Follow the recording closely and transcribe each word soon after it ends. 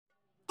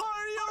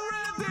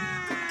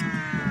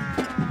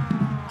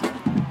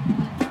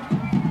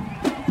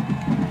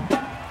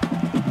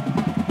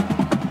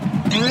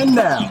And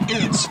now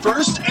it's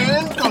First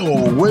and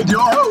Goal with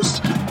your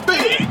host,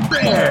 Big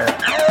Bear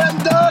and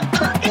the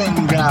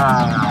Curtain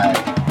Guy.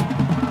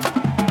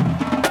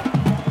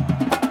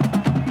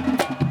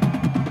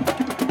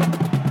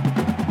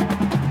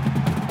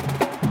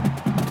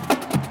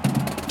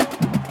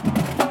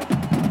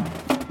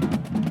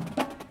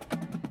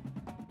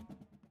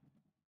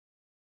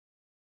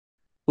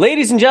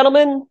 Ladies and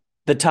gentlemen,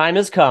 the time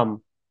has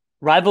come.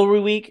 Rivalry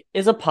Week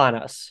is upon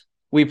us.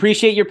 We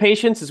appreciate your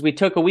patience as we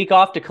took a week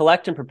off to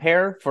collect and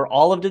prepare for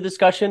all of the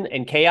discussion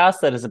and chaos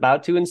that is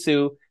about to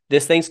ensue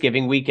this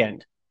Thanksgiving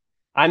weekend.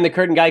 I'm the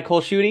Curtain Guy, Cole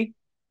Schutte.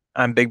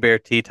 I'm Big Bear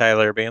T.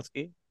 Tyler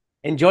Urbanski.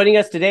 And joining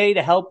us today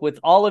to help with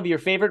all of your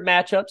favorite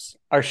matchups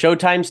are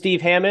Showtime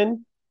Steve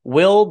Hammond,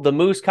 Will the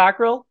Moose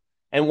Cockrell,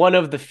 and one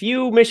of the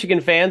few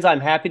Michigan fans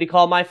I'm happy to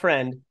call my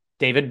friend,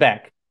 David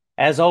Beck.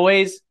 As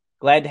always,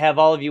 glad to have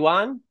all of you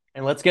on,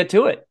 and let's get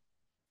to it.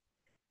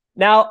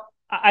 Now,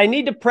 I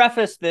need to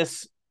preface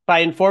this by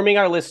informing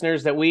our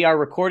listeners that we are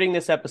recording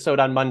this episode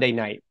on Monday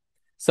night.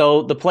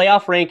 So the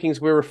playoff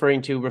rankings we're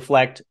referring to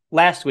reflect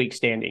last week's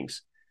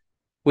standings.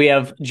 We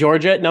have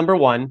Georgia at number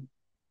 1,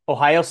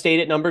 Ohio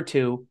State at number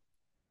 2,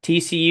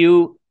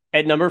 TCU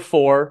at number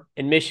 4,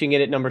 and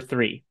Michigan at number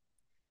 3.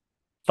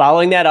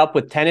 Following that up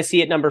with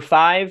Tennessee at number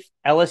 5,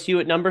 LSU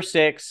at number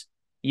 6,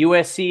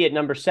 USC at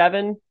number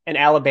 7, and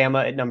Alabama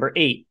at number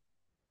 8.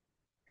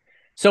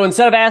 So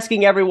instead of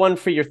asking everyone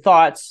for your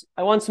thoughts,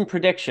 I want some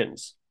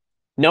predictions.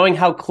 Knowing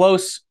how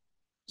close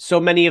so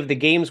many of the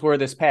games were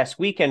this past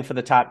weekend for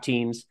the top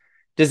teams,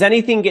 does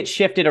anything get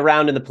shifted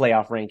around in the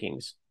playoff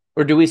rankings?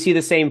 Or do we see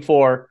the same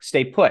four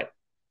stay put?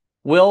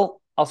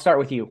 Will, I'll start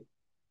with you.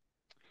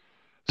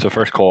 So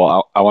first,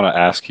 Cole, I want to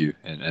ask you,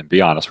 and be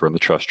honest, we're in the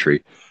trust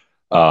tree.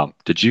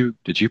 Did you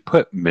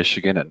put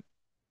Michigan and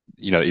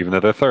even though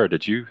they're third,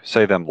 did you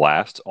say them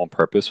last on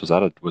purpose? Was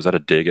that a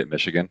dig at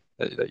Michigan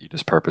that you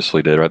just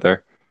purposely did right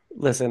there?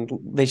 Listen,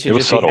 they should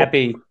just be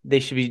happy. They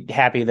should be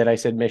happy that I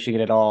said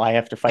Michigan at all. I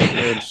have to fight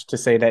the urge to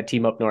say that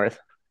team up north.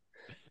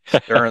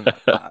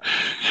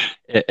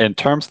 In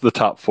terms of the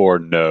top four,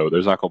 no,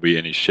 there's not going to be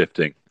any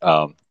shifting.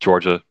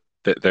 Georgia,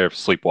 they're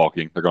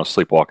sleepwalking. They're going to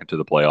sleepwalk into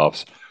the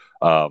playoffs.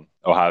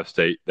 Ohio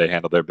State, they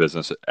handled their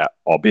business,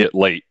 albeit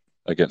late,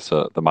 against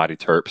the mighty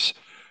Terps.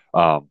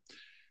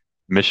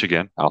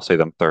 Michigan, I'll say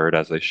them third,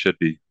 as they should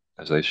be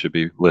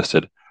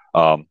listed.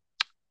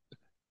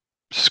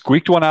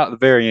 Squeaked one out at the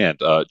very end.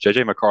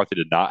 JJ McCarthy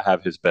did not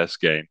have his best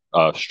game.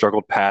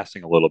 Struggled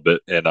passing a little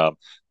bit,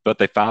 but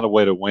they found a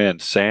way to win.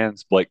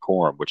 Sans Blake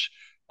Corum, which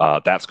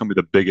that's going to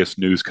be the biggest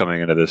news coming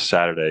into this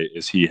Saturday.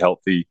 Is he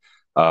healthy?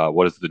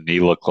 What does the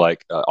knee look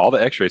like? All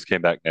the X-rays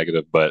came back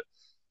negative, but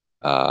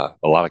a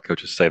lot of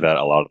coaches say that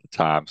a lot of the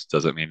times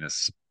doesn't mean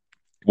it's.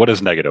 What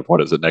is negative?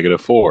 What is it?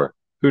 -4?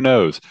 Who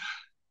knows?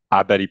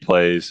 I bet he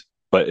plays,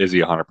 but is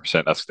he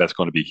 100%? That's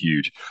going to be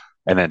huge.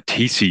 And then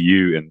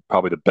TCU, in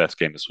probably the best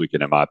game this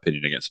weekend, in my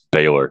opinion, against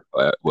Baylor,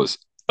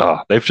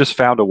 they've just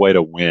found a way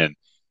to win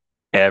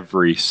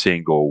every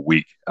single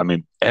week. I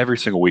mean, every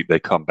single week they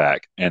come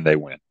back and they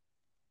win.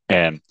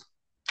 And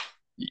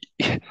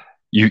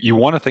you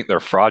want to think they're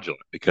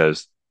fraudulent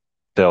because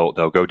they'll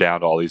go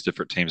down to all these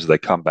different teams as they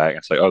come back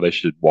and say, oh, they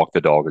should walk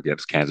the dog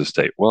against Kansas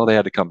State. Well, they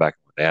had to come back.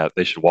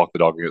 They should walk the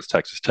dog against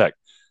Texas Tech.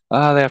 They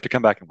have to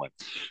come back and win.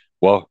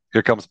 Well,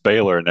 here comes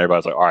Baylor, and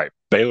everybody's like, all right,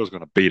 Baylor's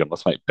going to beat them.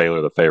 Let's make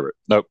Baylor the favorite.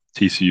 Nope,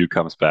 TCU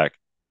comes back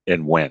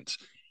and wins.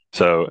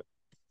 So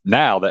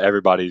now that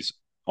everybody's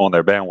on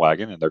their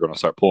bandwagon and they're going to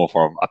start pulling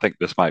for them, I think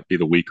this might be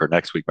the week, or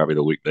next week might be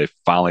the week they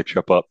finally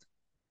trip up.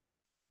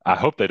 I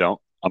hope they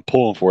don't. I'm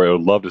pulling for it. I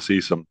would love to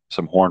see some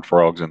Horned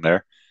Frogs in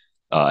there.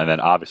 And then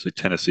obviously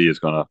Tennessee is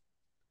going to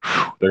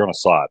 – they're going to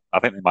slide. I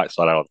think they might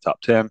slide out of the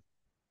top 10.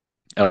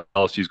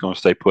 LSU's going to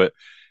stay put.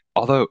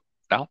 Although –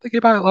 I don't think a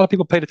lot of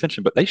people paid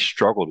attention, but they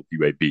struggled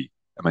with UAB.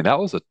 I mean, that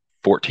was a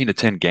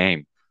 14-10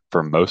 game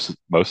for most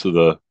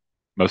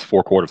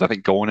four quarters. I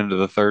think going into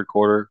the third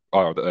quarter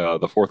or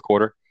the fourth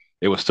quarter,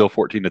 it was still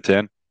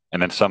 14-10,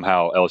 and then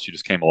somehow LSU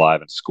just came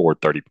alive and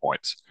scored 30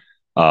 points.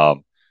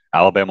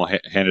 Alabama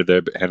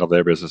handled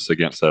their business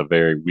against a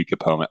very weak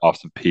opponent,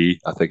 Austin Peay,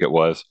 I think it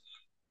was.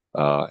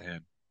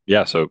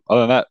 So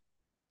other than that,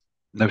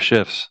 no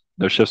shifts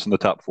in the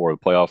top four. The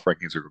playoff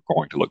rankings are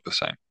going to look the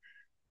same.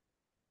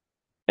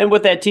 And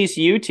with that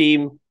TCU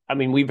team, I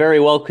mean, we very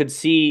well could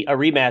see a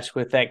rematch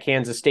with that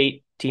Kansas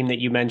State team that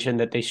you mentioned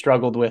that they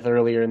struggled with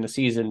earlier in the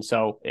season.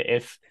 So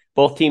if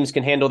both teams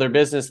can handle their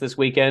business this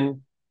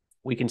weekend,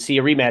 we can see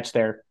a rematch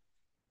there.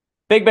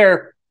 Big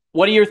Bear,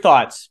 what are your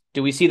thoughts?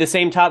 Do we see the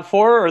same top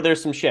four, or are there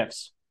some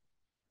shifts?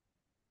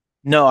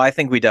 No, I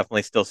think we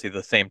definitely still see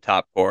the same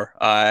top four.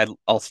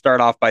 I'll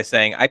start off by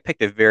saying I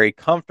picked a very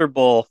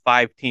comfortable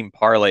 5-team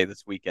parlay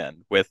this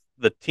weekend with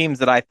the teams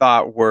that I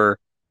thought were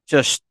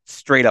just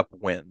straight up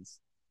wins.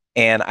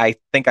 And I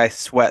think I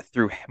sweat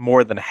through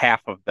more than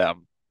half of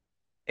them.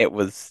 It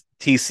was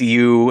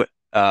TCU,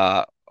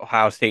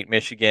 Ohio State,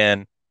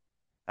 Michigan.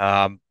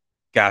 I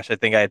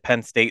think I had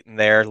Penn State in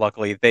there.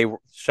 Luckily, they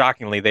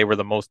were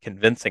the most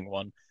convincing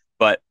one.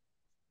 But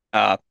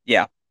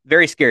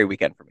very scary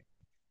weekend for me.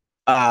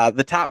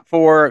 The top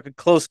four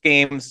close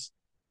games,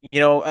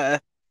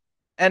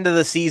 end of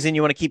the season,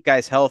 you want to keep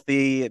guys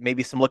healthy,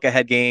 maybe some look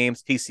ahead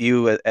games.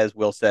 TCU, as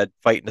Will said,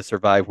 fighting to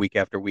survive week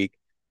after week,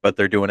 but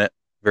they're doing it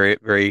very,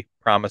 very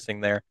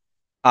promising there.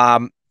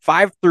 5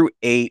 through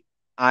 8,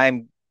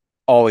 I'm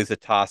always a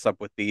toss up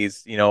with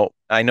these.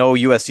 I know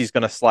USC is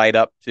going to slide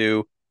up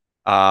to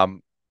 5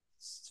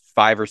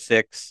 or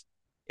 6.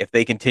 If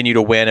they continue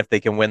to win, if they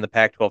can win the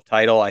Pac-12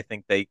 title, I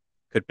think they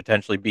could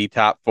potentially be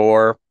top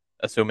 4,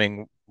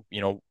 assuming,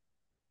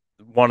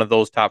 one of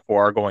those top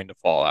 4 are going to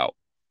fall out.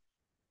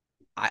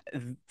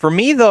 For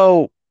me,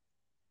 though,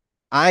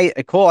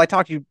 Cole, I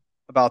talked to you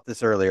about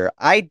this earlier.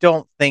 I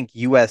don't think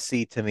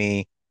USC to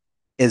me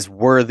is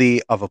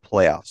worthy of a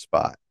playoff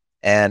spot.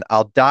 And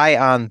I'll die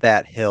on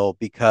that hill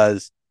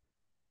because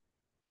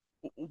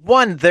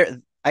one,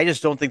 I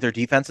just don't think their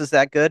defense is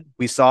that good.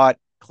 We saw it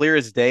clear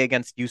as day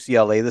against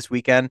UCLA this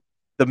weekend.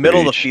 The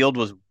middle of the field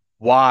was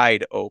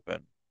wide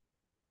open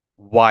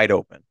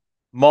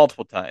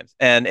multiple times.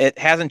 And it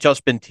hasn't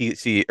just been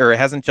it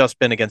hasn't just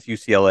been against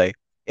UCLA.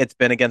 It's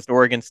been against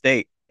Oregon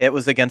State. It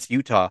was against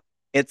Utah.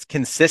 It's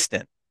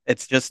consistent.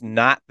 It's just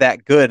not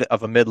that good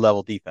of a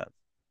mid-level defense.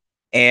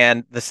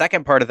 And the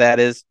second part of that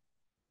is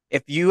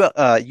if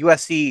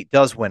USC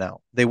does win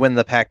out, they win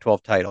the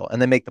Pac-12 title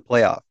and they make the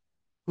playoff.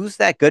 Who's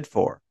that good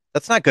for?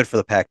 That's not good for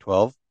the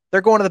Pac-12.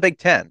 They're going to the Big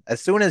Ten.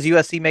 As soon as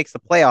USC makes the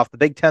playoff, the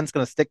Big Ten's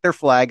going to stick their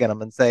flag in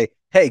them and say,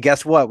 hey,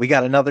 guess what? We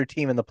got another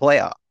team in the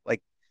playoff.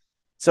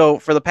 So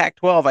for the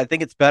Pac-12, I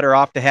think it's better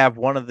off to have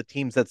one of the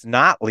teams that's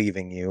not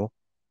leaving you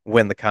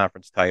win the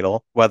conference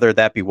title, whether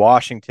that be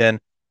Washington,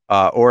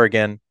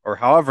 Oregon, or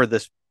however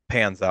this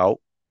pans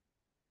out.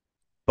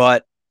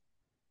 But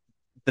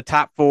the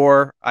top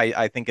 4,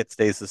 I think it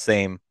stays the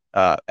same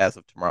as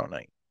of tomorrow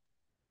night.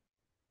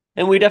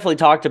 And we definitely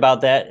talked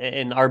about that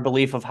in our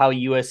belief of how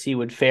USC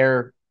would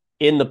fare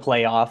in the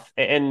playoff.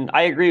 And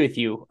I agree with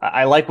you.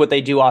 I like what they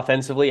do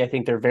offensively. I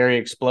think they're very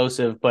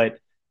explosive, but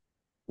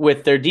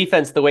with their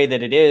defense the way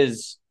that it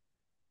is,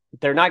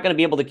 they're not going to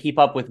be able to keep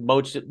up with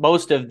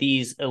most of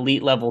these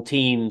elite level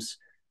teams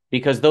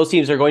because those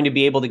teams are going to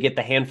be able to get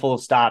the handful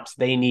of stops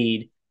they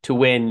need to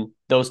win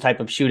those type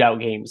of shootout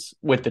games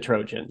with the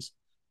Trojans.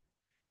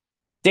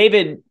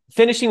 David,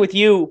 finishing with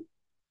you,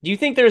 do you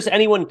think there's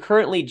anyone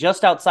currently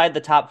just outside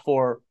the top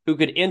 4 who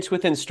could inch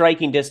within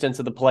striking distance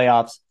of the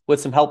playoffs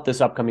with some help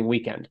this upcoming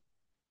weekend?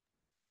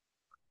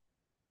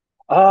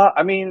 Well,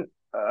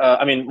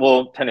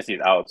 Tennessee's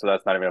out, so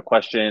that's not even a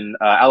question.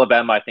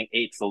 Alabama, I think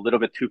 8's a little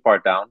bit too far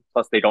down.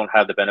 Plus, they don't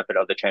have the benefit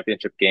of the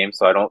championship game,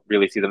 so I don't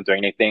really see them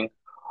doing anything.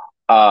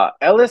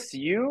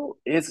 LSU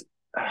is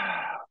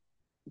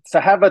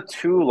to have a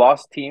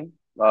 2-loss team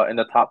in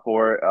the top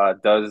 4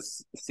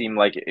 does seem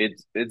like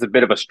it's a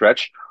bit of a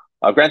stretch.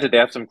 Granted, they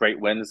have some great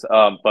wins,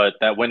 but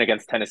that win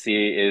against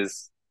Tennessee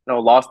is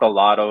lost a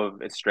lot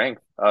of its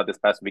strength this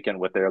past weekend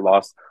with their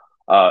loss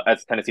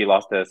as Tennessee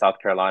lost to South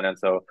Carolina, and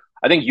so.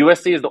 I think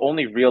USC is the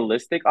only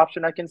realistic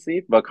option I can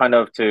see, but kind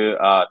of to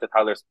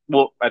Tyler's.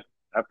 Well, I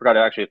forgot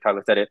actually if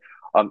Tyler said it.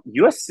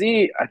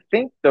 USC, I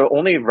think the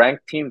only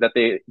ranked win that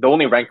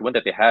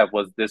they have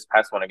was this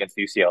past one against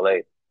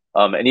UCLA.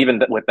 And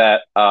even with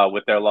that,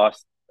 with their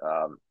loss,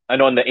 I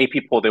know in the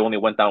AP poll they only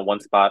went down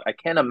 1 spot. I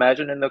can't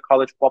imagine in the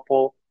college football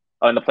poll,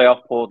 in the playoff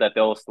poll, that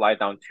they'll slide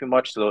down too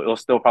much. So it'll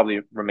still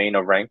probably remain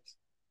ranked.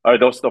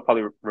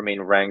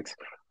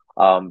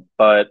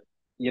 But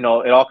it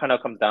all kind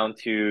of comes down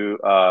to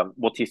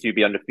will TCU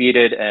be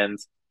undefeated? And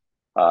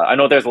I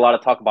know there's a lot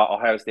of talk about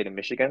Ohio State and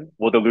Michigan.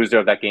 Will the loser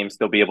of that game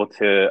still be able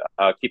to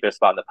keep their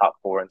spot in the top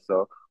 4? And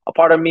so a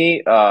part of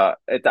me, I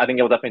think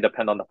it will definitely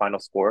depend on the final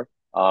score.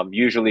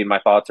 Usually my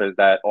thoughts are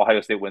that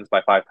Ohio State wins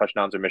by 5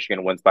 touchdowns or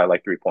Michigan wins by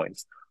like 3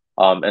 points.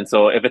 And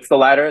so if it's the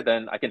latter,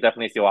 then I can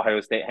definitely see Ohio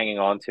State hanging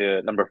on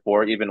to number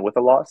 4, even with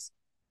a loss.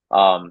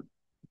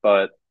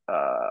 But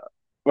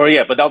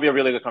that'll be a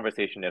really good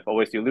conversation if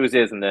OSU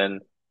loses and then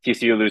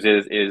TCU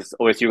loses. Is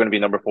OSU going to be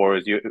number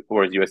 4,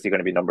 or is USC going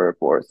to be number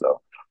 4? So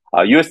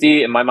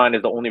USC, in my mind,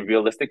 is the only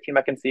realistic team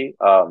I can see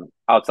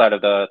outside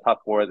of the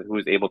top 4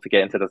 who's able to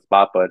get into the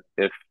spot. But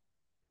if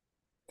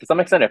to some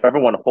extent, if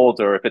everyone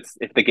holds, or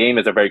if the game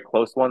is a very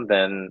close one,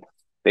 then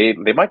they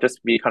might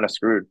just be kind of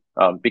screwed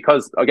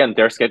because, again,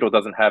 their schedule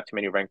doesn't have too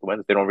many ranked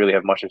wins. They don't really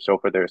have much to show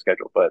for their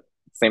schedule. But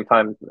at the same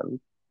time,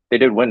 they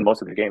did win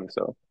most of the games,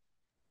 so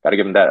got to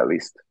give them that at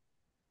least.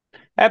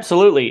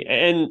 Absolutely.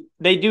 And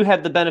they do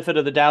have the benefit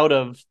of the doubt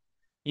of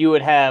you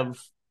would have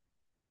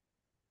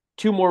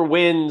 2 more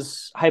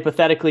wins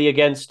hypothetically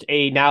against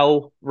a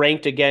now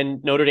ranked again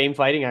Notre Dame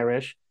Fighting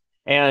Irish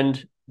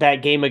and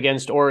that game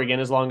against Oregon,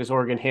 as long as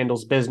Oregon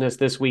handles business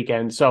this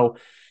weekend. So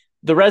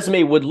the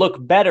resume would look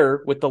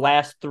better with the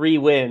last 3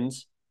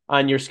 wins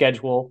on your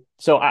schedule.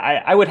 So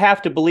I would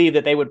have to believe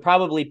that they would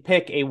probably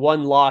pick a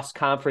 1-loss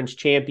conference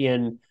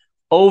champion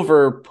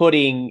over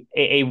putting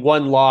a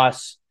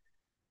 1-loss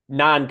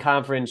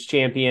non-conference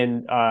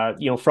champion,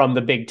 from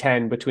the Big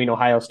Ten between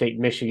Ohio State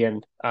and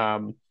Michigan.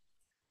 And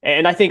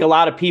I think a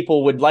lot of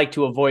people would like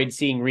to avoid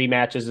seeing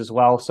rematches as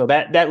well. So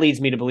that leads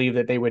me to believe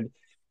that they would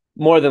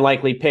more than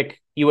likely pick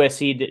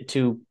USC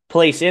to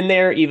place in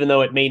there, even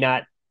though it may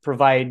not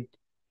provide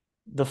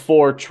the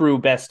 4 true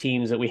best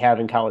teams that we have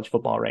in college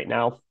football right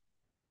now.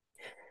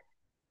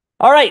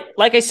 All right,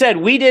 like I said,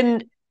 we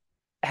didn't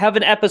have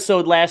an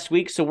episode last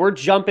week, so we're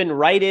jumping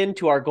right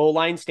into our goal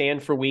line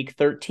stand for week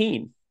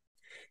 13.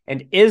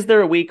 And is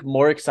there a week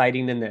more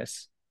exciting than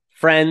this?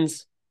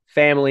 Friends,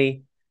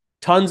 family,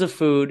 tons of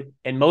food,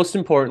 and most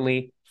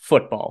importantly,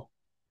 football.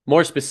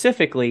 More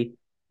specifically,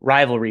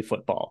 rivalry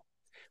football.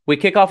 We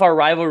kick off our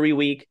rivalry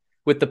week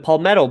with the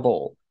Palmetto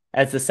Bowl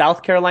as the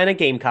South Carolina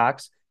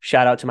Gamecocks,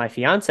 shout out to my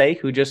fiance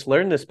who just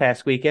learned this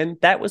past weekend,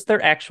 that was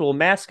their actual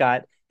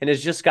mascot and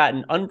has just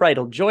gotten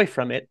unbridled joy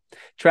from it,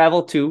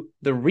 travel to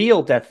the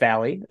real Death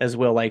Valley, as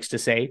Will likes to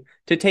say,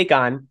 to take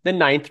on the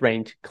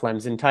 9th-ranked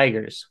Clemson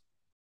Tigers.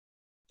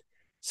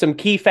 Some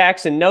key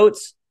facts and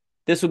notes.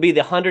 This will be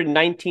the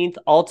 119th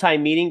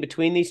all-time meeting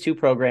between these two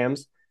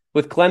programs,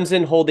 with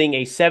Clemson holding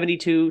a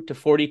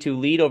 72-42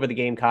 lead over the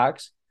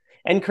Gamecocks,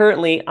 and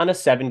currently on a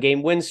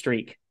 7-game win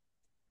streak.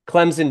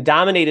 Clemson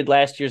dominated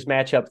last year's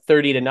matchup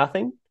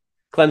 30-0.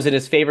 Clemson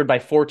is favored by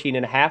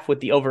 14.5, with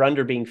the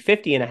over-under being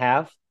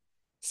 50.5.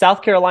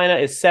 South Carolina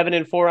is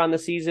 7-4 on the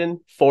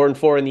season,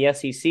 4-4 in the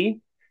SEC.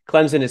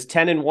 Clemson is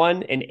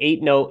 10-1 and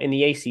 8-0 in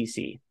the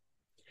ACC.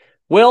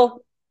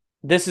 Will,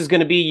 this is going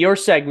to be your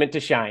segment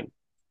to shine.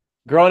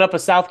 Growing up a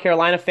South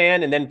Carolina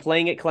fan and then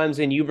playing at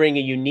Clemson, you bring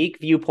a unique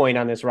viewpoint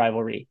on this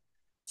rivalry.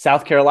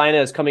 South Carolina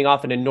is coming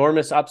off an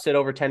enormous upset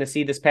over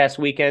Tennessee this past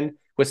weekend,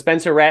 with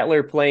Spencer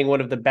Rattler playing one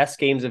of the best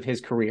games of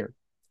his career.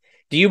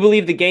 Do you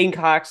believe the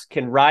Gamecocks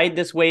can ride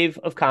this wave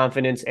of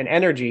confidence and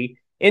energy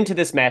into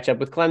this matchup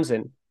with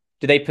Clemson?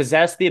 Do they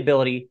possess the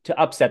ability to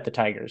upset the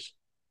Tigers?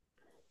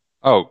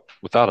 Oh,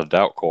 without a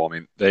doubt, Cole. I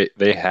mean,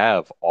 they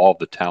have all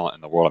the talent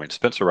in the world. I mean,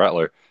 Spencer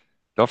Rattler,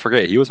 don't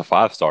forget, he was a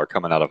 5-star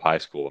coming out of high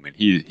school. I mean,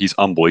 he's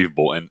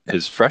unbelievable. And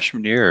his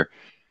freshman year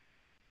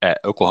at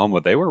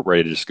Oklahoma, they were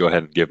ready to just go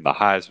ahead and give him the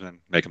Heisman,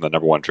 make him the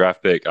number 1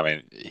 draft pick. I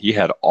mean, he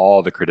had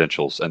all the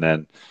credentials. And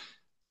then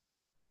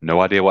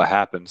no idea what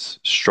happens.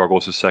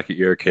 Struggles his second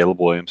year. Caleb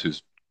Williams,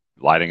 who's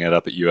lighting it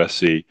up at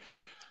USC,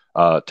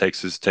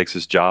 takes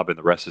his job, and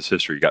the rest is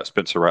history. You got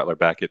Spencer Rattler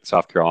back at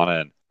South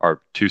Carolina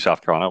or to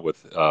South Carolina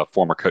with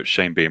former coach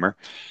Shane Beamer,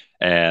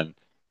 and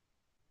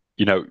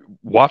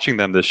watching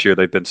them this year,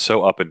 they've been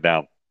so up and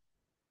down.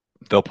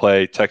 They'll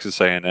play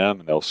Texas A&M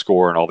and they'll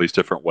score in all these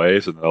different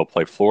ways, and they'll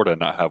play Florida and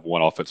not have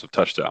one offensive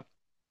touchdown.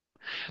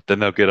 Then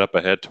they'll get up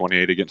ahead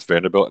 28 against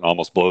Vanderbilt and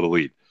almost blow the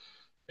lead,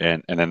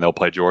 and then they'll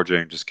play Georgia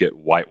and just get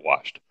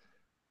whitewashed.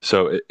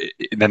 So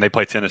then they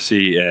play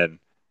Tennessee and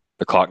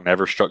the clock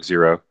never struck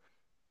zero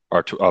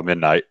or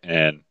midnight,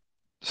 and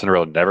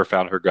Cinderella never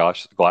found her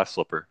glass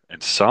slipper,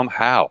 and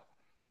somehow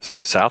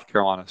South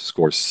Carolina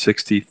scores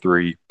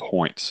 63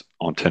 points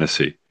on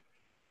Tennessee.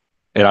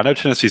 And I know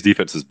Tennessee's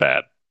defense is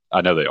bad.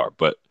 I know they are,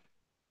 but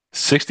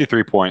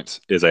 63 points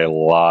is a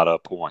lot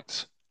of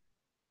points.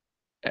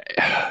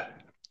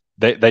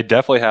 They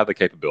definitely have the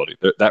capability.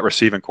 That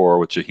receiving core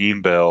with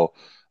Jaheim Bell,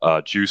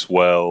 Juice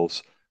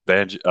Wells,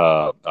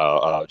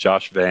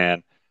 Josh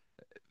Van,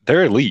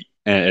 they're elite.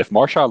 And if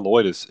Marshawn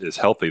Lloyd is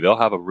healthy, they'll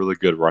have a really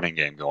good running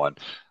game going.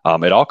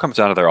 It all comes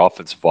down to their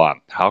offensive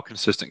line. How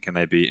consistent can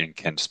they be? And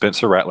can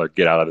Spencer Rattler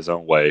get out of his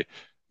own way,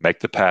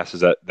 make the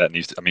passes that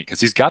needs to? I mean, because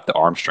he's got the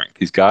arm strength.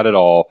 He's got it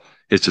all.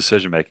 His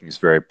decision making is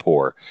very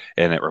poor.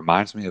 And it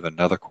reminds me of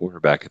another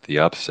quarterback at the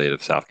upstate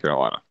of South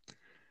Carolina.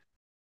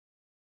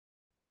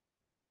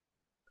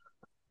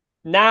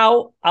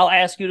 Now I'll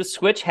ask you to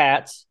switch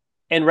hats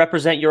and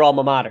represent your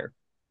alma mater.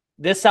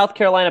 This South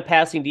Carolina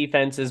passing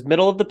defense is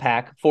middle of the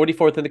pack,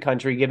 44th in the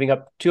country, giving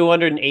up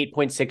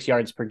 208.6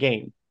 yards per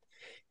game.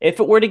 If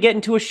it were to get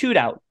into a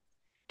shootout,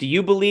 do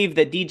you believe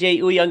that DJ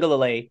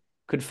Uiagalelei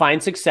could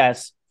find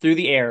success through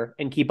the air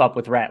and keep up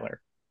with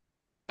Rattler?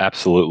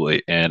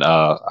 Absolutely. And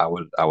I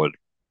would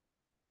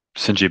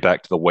send you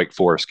back to the Wake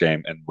Forest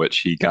game in which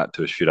he got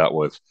to a shootout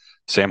with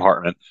Sam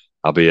Hartman,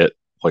 albeit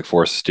Wake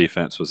Forest's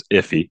defense was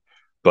iffy,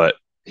 but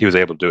he was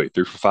able to do it. He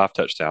threw for 5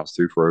 touchdowns,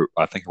 threw for,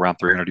 I think, around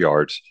 300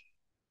 yards.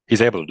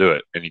 He's able to do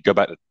it. And you go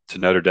back to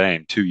Notre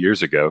Dame 2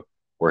 years ago,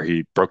 where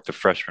he broke the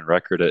freshman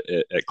record at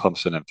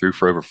Clemson and threw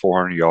for over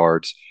 400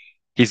 yards.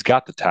 He's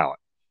got the talent.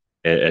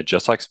 And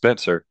just like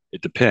Spencer,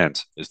 it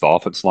depends. Does the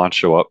offense line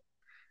show up?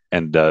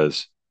 And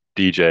does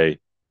DJ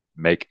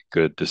make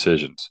good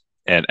decisions?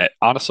 And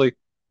honestly,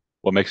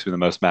 what makes me the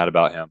most mad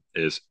about him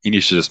is he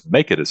needs to just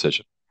make a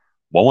decision.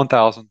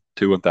 1,000,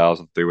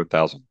 2,000,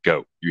 3,000,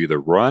 go. You either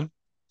run,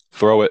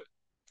 throw it,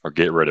 or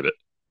get rid of it.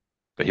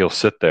 But he'll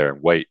sit there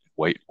and wait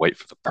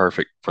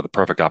for the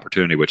perfect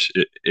opportunity, which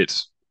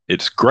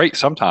it's great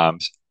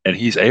sometimes, and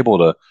he's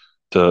able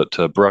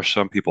to brush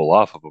some people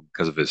off of him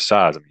because of his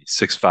size. I mean, he's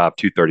 6'5",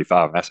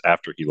 235, and that's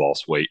after he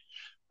lost weight.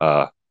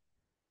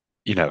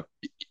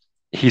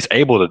 He's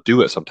able to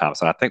do it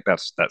sometimes, and I think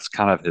that's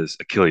kind of his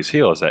Achilles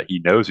heel, is that he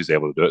knows he's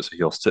able to do it, so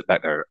he'll sit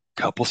back there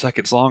a couple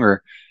seconds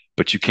longer,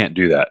 but you can't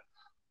do that.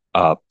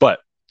 But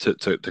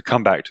to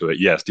come back to it,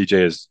 yes,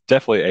 DJ is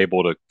definitely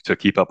able to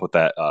keep up with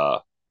that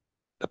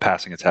the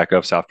passing attack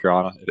of South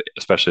Carolina,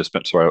 especially if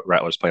Spencer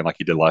Rattler's playing like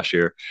he did last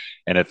year.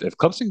 And if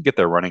Clemson can get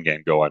their running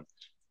game going,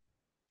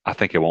 I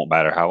think it won't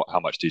matter how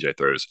much DJ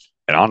throws.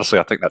 And honestly,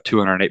 I think that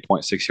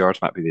 208.6 yards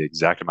might be the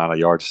exact amount of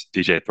yards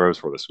DJ throws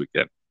for this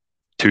weekend.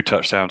 2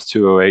 touchdowns,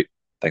 208.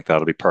 I think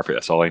that'll be perfect.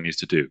 That's all he needs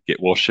to do.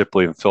 Get Will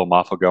Shipley and Phil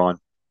Maffa going.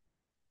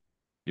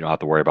 You don't have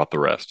to worry about the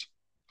rest.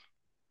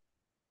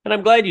 And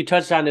I'm glad you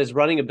touched on his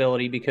running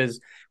ability because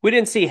we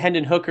didn't see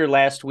Hendon Hooker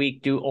last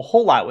week do a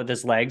whole lot with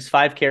his legs,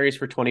 5 carries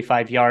for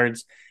 25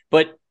 yards,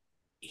 but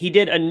he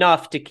did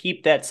enough to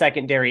keep that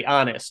secondary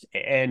honest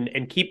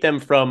and keep them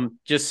from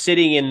just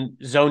sitting in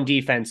zone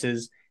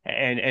defenses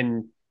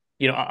and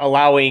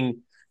allowing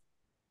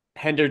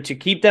Hendon to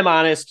keep them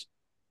honest,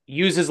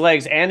 use his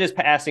legs and his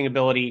passing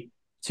ability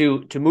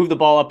to move the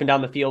ball up and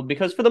down the field,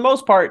 because for the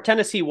most part,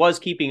 Tennessee was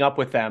keeping up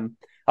with them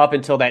up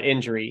until that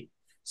injury.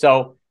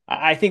 So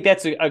I think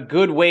that's a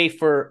good way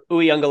for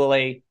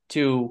Uiagalelei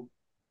to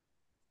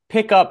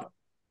pick up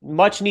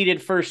much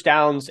needed first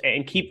downs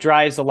and keep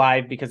drives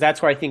alive, because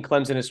that's where I think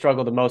Clemson has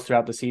struggled the most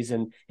throughout the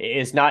season,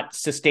 is not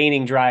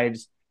sustaining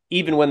drives,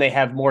 even when they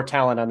have more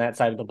talent on that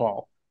side of the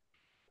ball.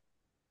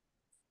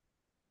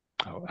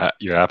 Oh,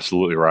 you're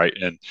absolutely right.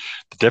 And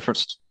the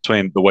difference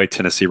between the way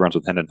Tennessee runs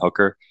with Hendon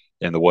Hooker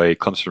and the way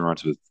Clemson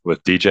runs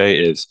with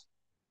DJ is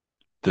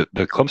the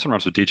Clemson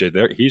runs with DJ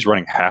there. He's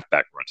running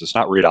halfback runs. It's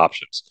not read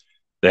options.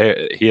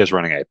 He is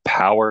running a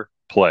power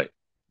play.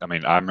 I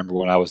mean, I remember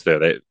when I was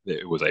there,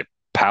 it was a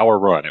power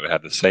run. It would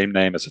have the same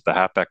name as if the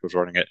halfback was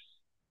running it,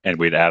 and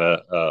we'd add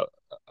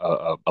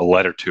a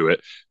letter to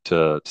it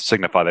to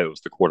signify that it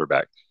was the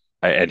quarterback.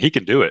 And he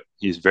can do it.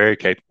 He's very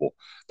capable.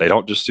 They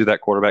don't just do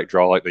that quarterback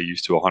draw like they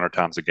used to 100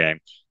 times a game.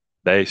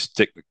 They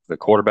stick the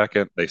quarterback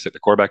in. They stick the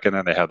quarterback in,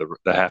 and they have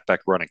the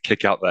halfback run and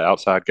kick out the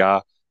outside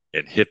guy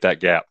and hit that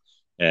gap.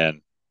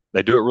 And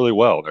they do it really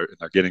well.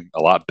 They're getting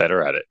a lot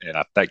better at it, and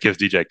that gives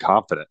DJ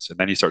confidence. And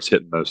then he starts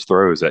hitting those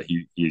throws that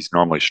he's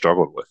normally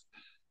struggled with.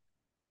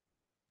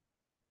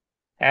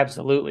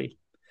 Absolutely.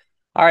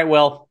 All right,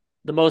 well,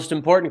 the most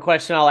important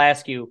question I'll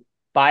ask you,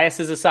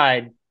 biases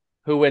aside,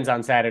 who wins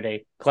on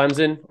Saturday,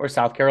 Clemson or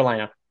South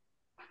Carolina?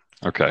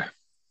 Okay.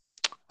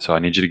 So I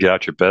need you to get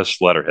out your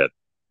best letterhead.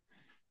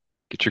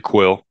 Get your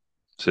quill,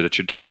 sit at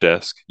your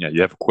desk. Yeah,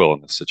 you have a quill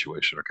in this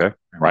situation, okay?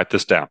 And write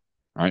this down,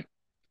 all right?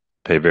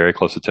 Pay very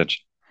close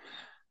attention.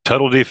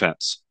 Total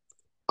defense,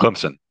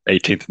 Clemson,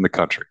 18th in the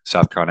country.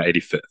 South Carolina,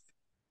 85th.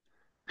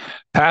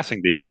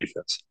 Passing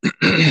defense,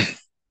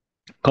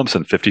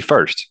 Clemson,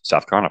 51st.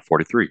 South Carolina,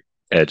 43.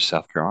 Edge,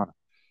 South Carolina.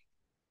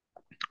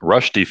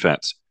 Rush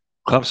defense,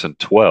 Clemson,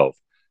 12.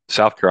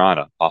 South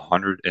Carolina,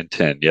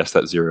 110. Yes,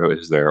 that 0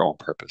 is there on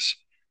purpose.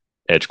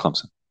 Edge,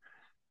 Clemson.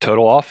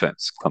 Total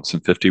offense,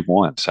 Clemson,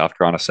 51. South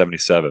Carolina,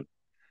 77.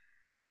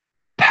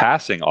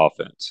 Passing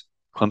offense,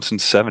 Clemson,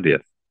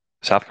 70th.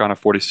 South Carolina,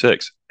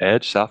 46.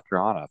 Edge, South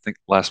Carolina. I think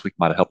last week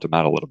might have helped him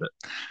out a little bit.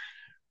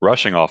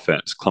 Rushing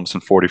offense,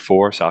 Clemson,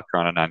 44. South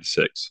Carolina,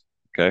 96.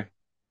 Okay.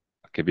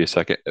 I'll give you a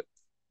second.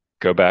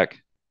 Go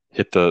back,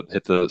 hit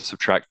the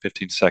subtract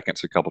 15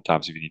 seconds a couple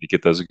times. If you need to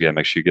get those again,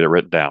 make sure you get it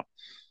written down.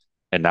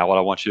 And now what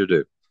I want you to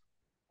do,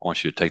 I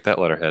want you to take that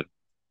letterhead,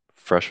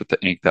 fresh with the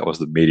ink that was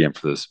the medium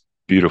for this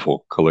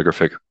beautiful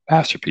calligraphic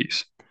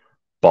masterpiece,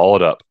 ball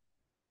it up,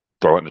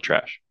 throw it in the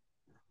trash.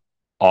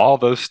 All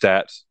those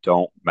stats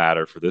don't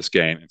matter for this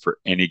game and for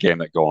any game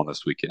that go on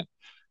this weekend.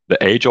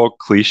 The age-old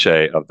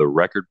cliche of the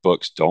record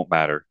books don't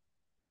matter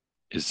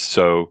is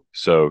so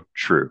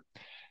true.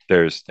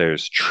 There's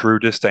true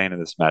disdain in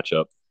this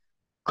matchup.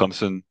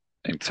 Clemson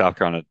and South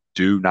Carolina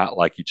do not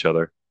like each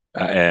other,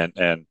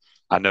 and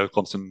I know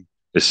Clemson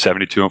is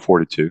 72 and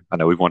 42. I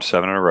know we've won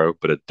 7 in a row,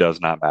 but it does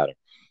not matter.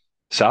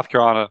 South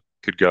Carolina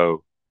could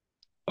go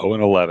 0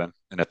 and 11,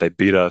 and if they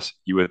beat us,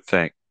 you would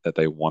think that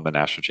they won the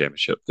national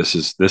championship. This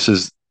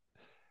is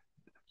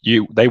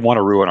you. They want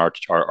to ruin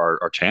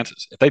our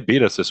chances. If they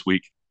beat us this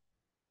week,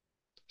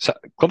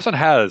 Clemson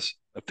has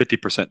a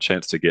 50%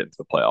 chance to get into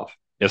the playoff.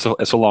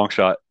 It's a long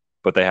shot,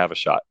 but they have a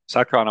shot.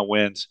 South Carolina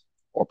wins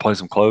or plays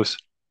them close,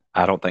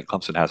 I don't think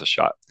Clemson has a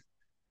shot.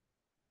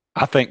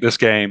 I think this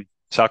game,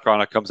 South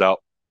Carolina comes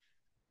out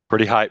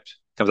pretty hyped,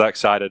 comes out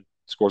excited,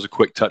 scores a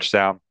quick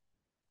touchdown.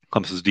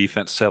 Clemson's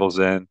defense settles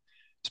in.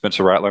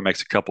 Spencer Rattler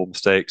makes a couple of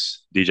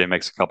mistakes. DJ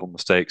makes a couple of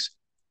mistakes.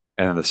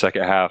 And in the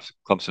second half,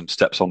 Clemson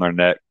steps on their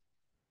neck,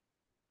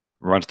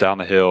 runs down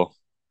the hill,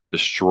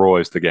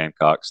 destroys the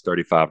Gamecocks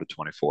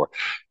 35-24.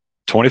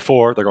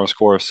 24, they're going to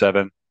score a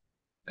 7.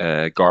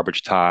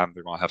 Garbage time.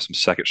 They're going to have some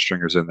second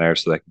stringers in there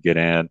so they can get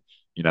in.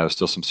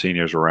 Still some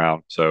seniors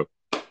around. So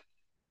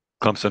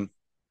Clemson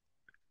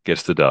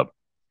gets the dub.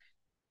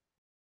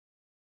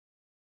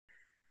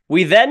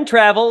 We then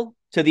travel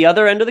to the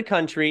other end of the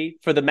country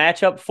for the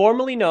matchup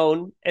formerly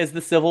known as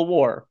the Civil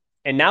War,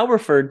 and now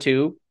referred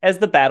to as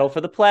the Battle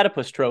for the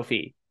Platypus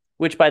Trophy,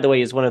 which, by the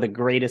way, is one of the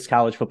greatest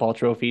college football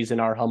trophies in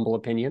our humble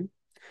opinion.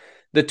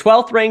 The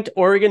 12th ranked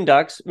Oregon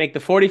Ducks make the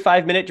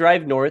 45-minute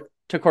drive north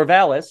to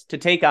Corvallis to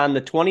take on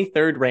the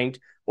 23rd ranked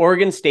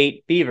Oregon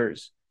State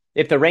Beavers.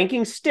 If the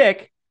rankings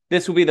stick,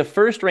 This will be the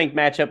first ranked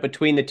matchup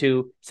between the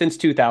two since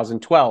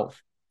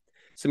 2012.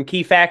 Some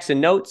key facts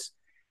and notes.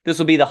 This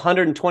will be the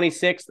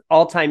 126th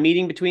all-time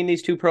meeting between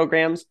these two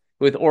programs,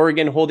 with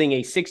Oregon holding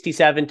a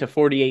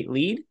 67-48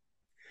 lead.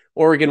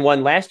 Oregon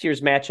won last year's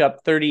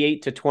matchup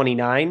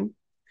 38-29.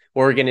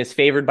 Oregon is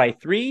favored by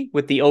 3,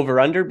 with the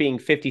over-under being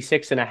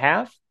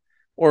 56.5.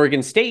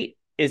 Oregon State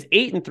is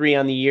 8-3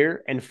 on the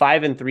year and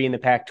 5-3 in the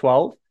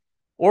Pac-12.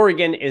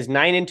 Oregon is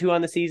 9-2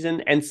 on the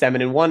season and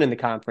 7-1 in the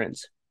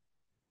conference.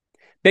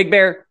 Big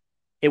Bear,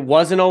 it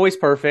wasn't always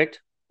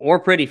perfect, or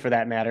pretty for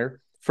that matter,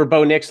 for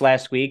Bo Nix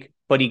last week,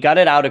 but he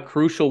gutted out a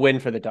crucial win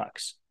for the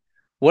Ducks.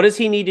 What does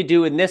he need to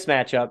do in this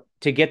matchup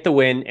to get the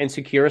win and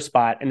secure a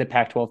spot in the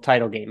Pac-12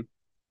 title game?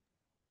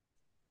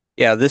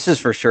 Yeah, this is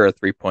for sure a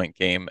 3-point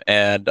game,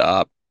 and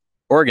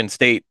Oregon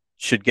State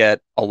should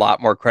get a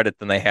lot more credit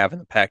than they have in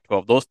the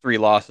Pac-12. Those 3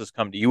 losses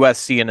come to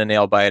USC in a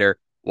nail-biter,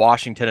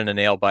 Washington in a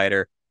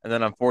nail-biter, and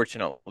then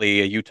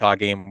unfortunately a Utah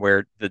game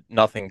where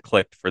nothing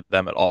clicked for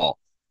them at all.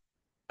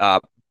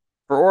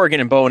 For Oregon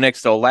and Bo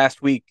Nix, though,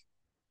 last week,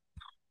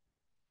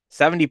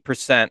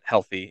 70%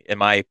 healthy, in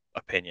my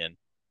opinion,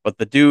 but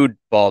the dude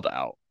balled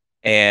out.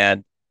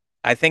 And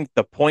I think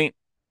the point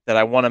that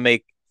I want to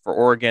make for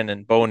Oregon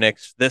and Bo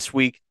Nix this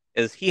week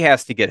is he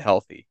has to get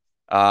healthy.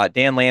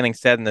 Dan Lanning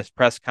said in this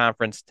press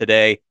conference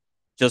today,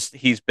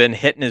 he's been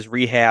hitting his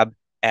rehab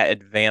at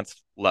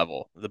advanced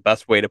level, the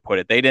best way to put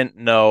it. They didn't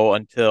know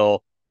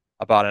until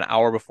about an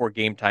hour before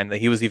game time that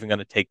he was even going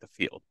to take the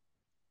field.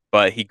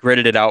 But he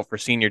gritted it out for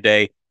senior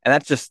day, and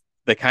that's just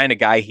the kind of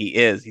guy he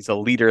is. He's a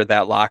leader of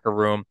that locker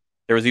room.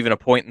 There was even a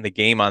point in the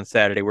game on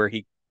Saturday where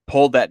he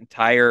pulled that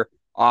entire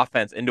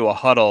offense into a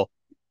huddle,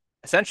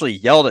 essentially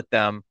yelled at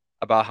them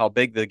about how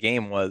big the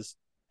game was,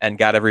 and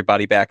got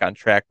everybody back on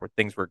track where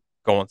things were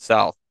going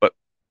south. But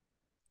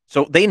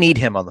so they need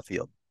him on the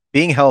field.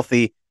 Being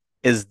healthy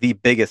is the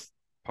biggest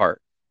part.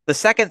 The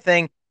second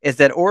thing is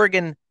that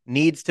Oregon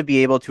needs to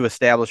be able to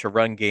establish a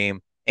run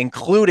game,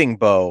 including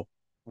Bo,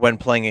 when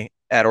playing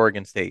at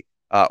Oregon State.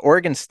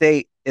 Oregon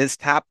State is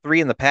top 3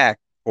 in the pack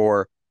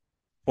for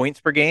points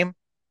per game,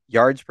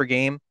 yards per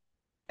game,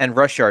 and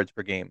rush yards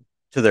per game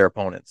to their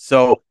opponents.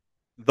 So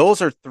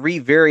those are 3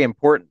 very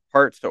important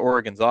parts to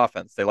Oregon's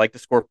offense. They like to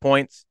score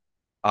points.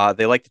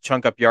 They like to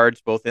chunk up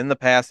yards both in the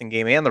passing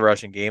game and the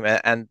rushing game,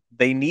 and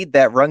they need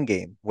that run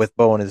game with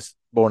Bo and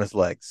his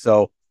legs.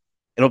 So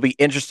it'll be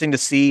interesting to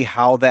see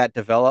how that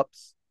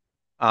develops.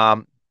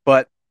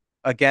 But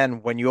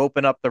again, when you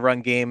open up the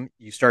run game,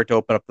 you start to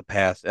open up the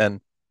pass.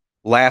 And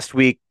last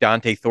week,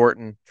 Dante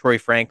Thornton, Troy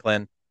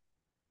Franklin,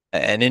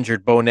 and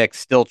injured Bo Nix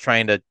still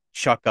trying to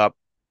chuck up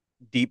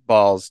deep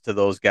balls to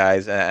those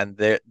guys, and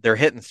they're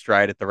hitting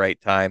stride at the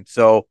right time.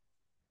 So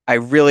I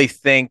really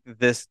think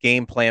this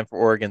game plan for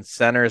Oregon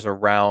centers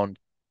around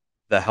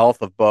the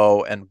health of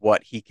Bo and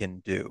what he can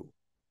do.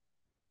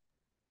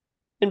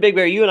 And Big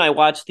Bear, you and I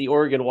watched the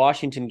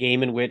Oregon-Washington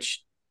game in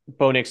which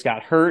Bo Nix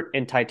got hurt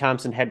and Ty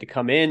Thompson had to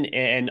come in.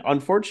 And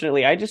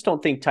unfortunately, I just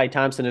don't think Ty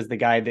Thompson is the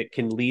guy that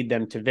can lead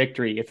them to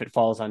victory if it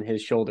falls on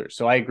his shoulders.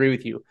 So I agree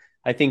with you.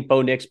 I think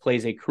Bo Nix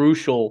plays a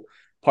crucial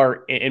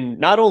part in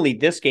not only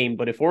this game,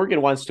 but if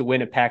Oregon wants to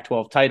win a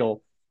Pac-12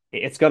 title,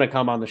 it's going to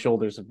come on the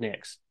shoulders of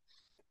Nix.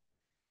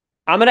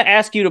 I'm going to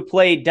ask you to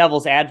play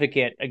devil's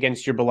advocate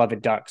against your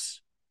beloved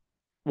Ducks.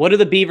 What do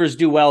the Beavers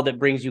do well that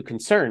brings you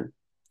concern?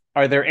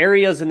 Are there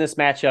areas in this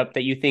matchup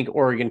that you think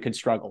Oregon could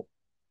struggle?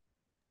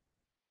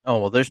 Oh,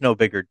 well, there's no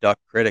bigger Duck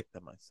critic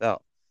than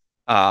myself.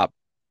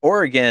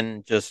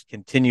 Oregon just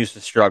continues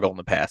to struggle in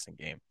the passing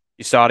game.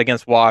 You saw it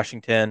against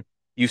Washington.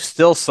 You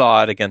still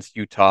saw it against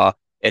Utah.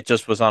 It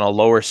just was on a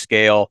lower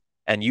scale,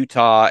 and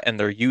Utah and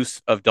their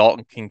use of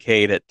Dalton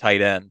Kincaid at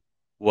tight end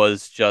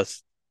was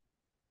just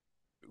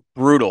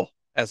brutal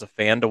as a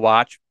fan to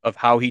watch, of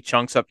how he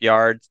chunks up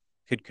yards,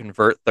 could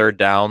convert third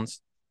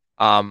downs.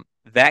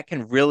 That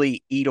can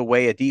really eat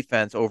away a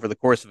defense over the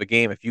course of a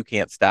game if you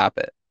can't stop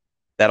it.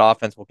 That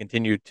offense will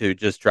continue to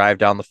just drive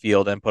down the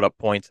field and put up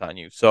points on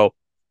you. So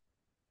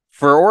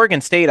for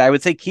Oregon State, I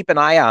would say keep an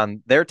eye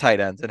on their tight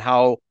ends and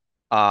how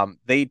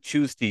they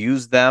choose to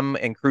use them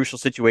in crucial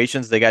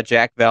situations. They got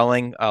Jack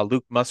Velling,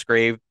 Luke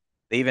Musgrave.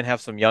 They even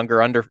have some younger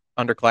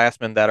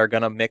underclassmen that are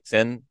going to mix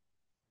in.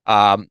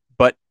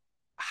 But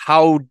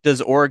how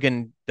does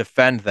Oregon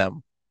defend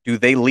them? Do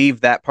they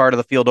leave that part of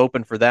the field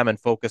open for them and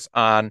focus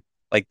on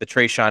like the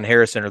Trayshawn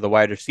Harrison or the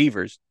wide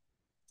receivers?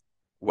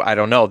 I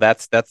don't know.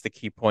 That's the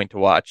key point to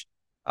watch.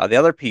 The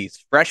other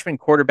piece, freshman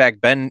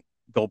quarterback Ben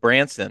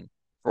Gulbranson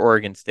for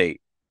Oregon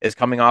State is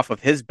coming off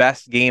of his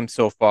best game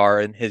so far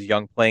in his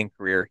young playing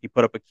career. He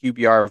put up a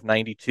QBR of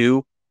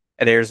 92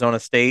 at Arizona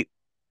State.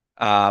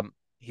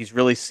 He's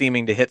really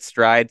seeming to hit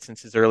stride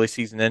since his early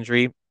season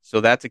injury.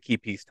 So that's a key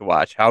piece to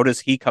watch. How does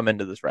he come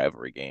into this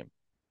rivalry game?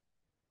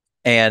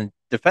 And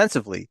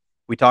defensively,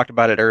 we talked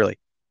about it early.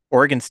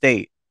 Oregon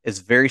State is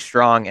very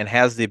strong and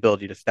has the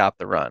ability to stop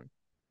the run.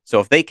 So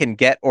if they can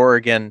get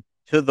Oregon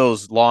to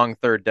those long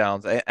third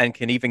downs and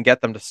can even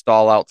get them to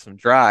stall out some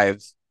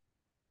drives,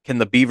 can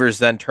the Beavers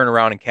then turn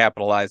around and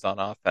capitalize on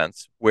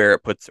offense where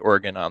it puts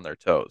Oregon on their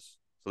toes?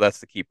 So that's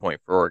the key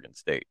point for Oregon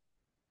State.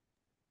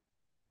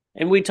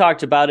 And we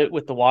talked about it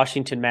with the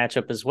Washington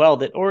matchup as well,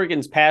 that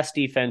Oregon's pass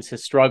defense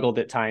has struggled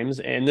at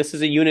times. And this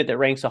is a unit that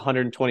ranks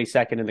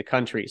 122nd in the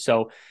country.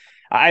 So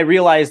I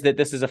realize that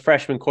this is a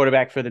freshman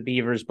quarterback for the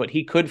Beavers, but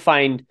he could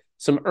find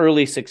some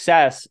early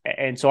success.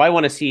 And so I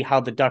want to see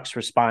how the Ducks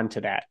respond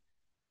to that.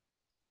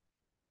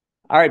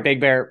 All right, Big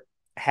Bear,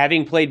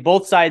 having played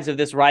both sides of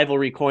this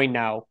rivalry coin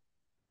now,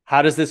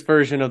 how does this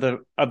version of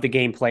the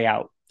game play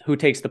out? Who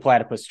takes the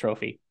Platypus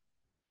Trophy?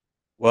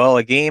 Well,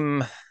 a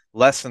game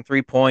less than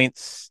 3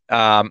 points.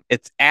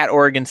 It's at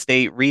Oregon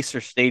State.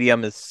 Research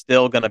Stadium is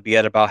still going to be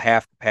at about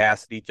half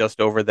capacity, just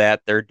over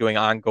that. They're doing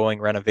ongoing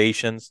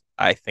renovations.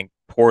 I think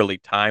poorly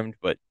timed,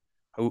 but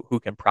who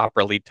can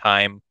properly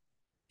time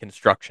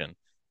construction?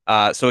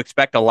 So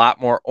expect a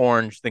lot more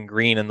orange than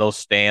green in those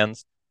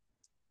stands.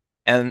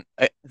 And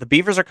the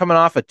Beavers are coming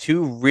off of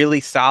 2 really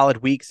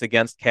solid weeks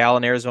against Cal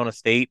and Arizona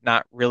State.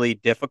 Not really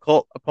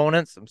difficult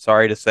opponents, I'm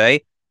sorry to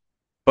say,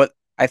 but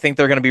I think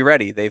they're going to be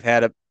ready. They've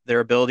had their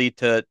ability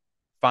to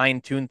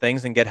fine tune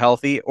things and get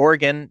healthy.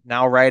 Oregon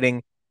now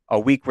riding a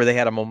week where they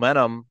had a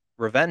momentum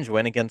revenge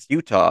win against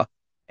Utah,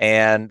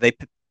 and the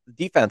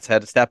defense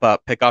had to step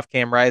up, pick off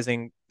Cam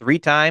Rising 3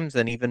 times,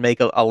 and even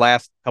make a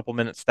last couple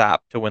minute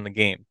stop to win the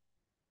game.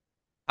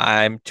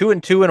 I'm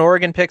 2-2 in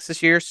Oregon picks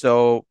this year,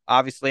 so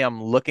obviously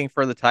I'm looking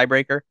for the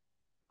tiebreaker.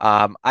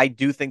 I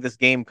do think this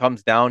game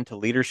comes down to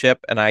leadership,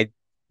 and I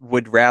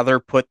would rather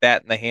put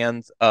that in the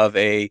hands of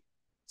a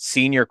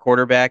senior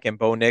quarterback in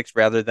Bo Nix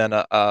rather than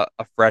a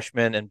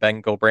freshman in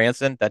Ben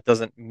Gulbranson. That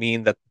doesn't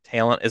mean that the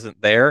talent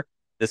isn't there.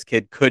 This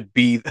kid could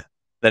be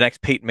the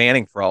next Peyton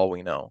Manning for all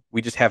we know.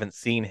 We just haven't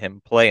seen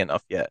him play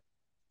enough yet.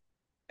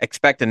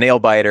 Expect a nail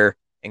biter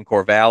in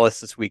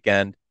Corvallis this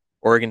weekend.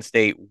 Oregon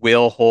State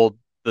will hold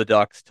the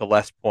Ducks to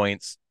less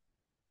points,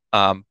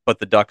 but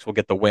the Ducks will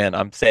get the win.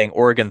 I'm saying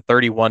Oregon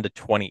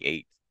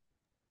 31-28.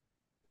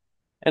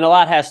 And a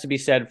lot has to be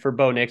said for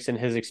Bo Nix and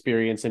his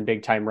experience in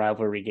big-time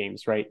rivalry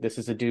games, right? This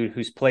is a dude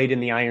who's played in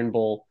the Iron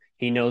Bowl.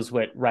 He knows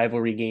what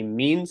rivalry game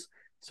means.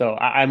 So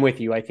I'm with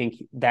you. I think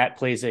that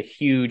plays a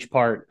huge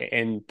part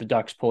in the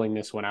Ducks pulling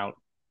this one out.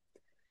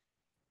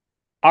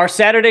 Our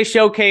Saturday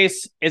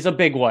showcase is a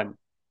big one.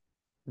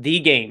 The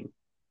game,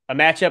 a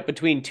matchup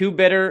between 2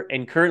 bitter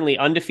and currently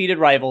undefeated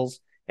rivals,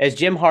 as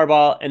Jim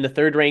Harbaugh and the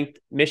 3rd-ranked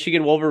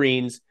Michigan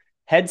Wolverines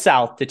head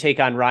south to take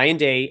on Ryan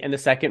Day and the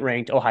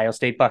 2nd-ranked Ohio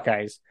State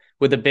Buckeyes,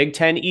 with a Big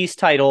Ten East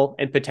title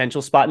and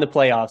potential spot in the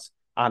playoffs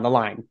on the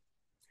line.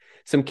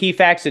 Some key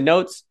facts and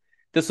notes.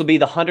 This will be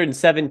the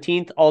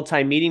 117th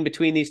all-time meeting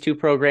between these 2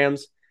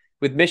 programs,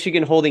 with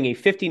Michigan holding a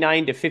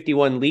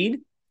 59-51 lead.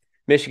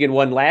 Michigan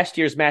won last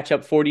year's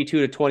matchup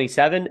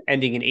 42-27,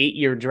 ending an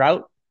 8-year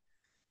drought.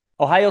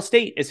 Ohio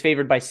State is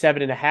favored by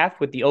 7.5,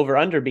 with the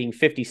over-under being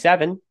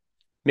 57.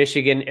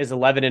 Michigan is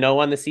 11-0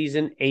 on the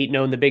season,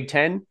 8-0 in the Big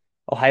Ten.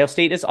 Ohio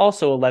State is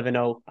also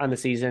 11-0 on the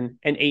season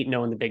and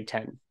 8-0 in the Big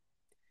Ten.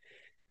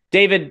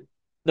 David,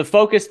 the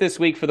focus this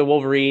week for the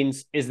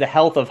Wolverines is the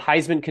health of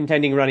Heisman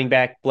contending running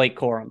back Blake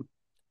Corum.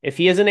 If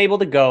he isn't able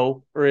to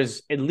go, or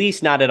is at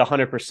least not at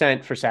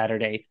 100% for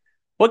Saturday,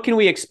 what can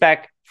we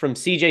expect from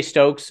CJ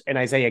Stokes and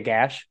Isaiah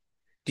Gash?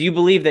 Do you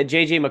believe that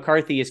JJ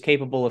McCarthy is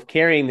capable of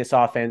carrying this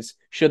offense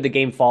should the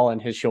game fall on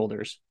his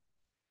shoulders?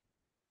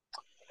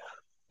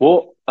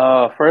 Well,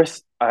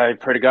 first, I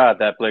pray to God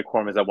that Blake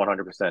Corum is at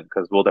 100%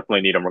 because we'll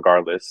definitely need him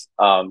regardless.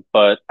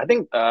 But I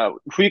think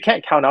who you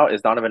can't count out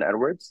is Donovan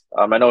Edwards.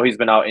 I know he's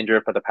been out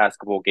injured for the past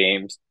couple of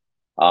games.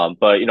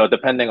 But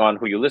depending on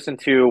who you listen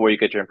to, where you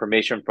get your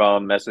information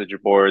from, message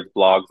boards,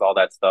 blogs, all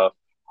that stuff,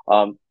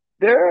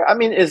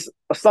 is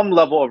some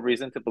level of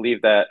reason to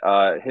believe that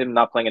him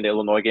not playing in the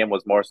Illinois game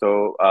was more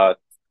so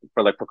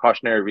for like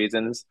precautionary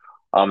reasons,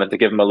 and to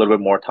give him a little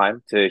bit more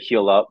time to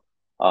heal up.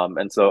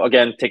 And so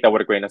again, take that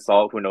with a grain of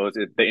salt. Who knows?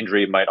 The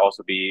injury might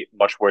also be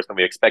much worse than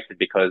we expected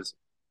because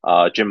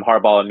Jim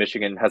Harbaugh in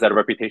Michigan has had a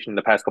reputation in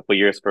the past couple of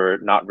years for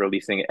not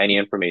releasing any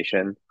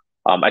information.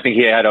 I think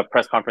he had a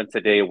press conference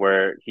today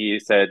where he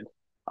said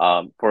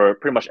for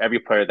pretty much every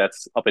player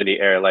that's up in the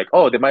air, like,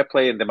 oh, they might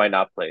play and they might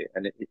not play.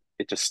 And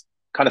it just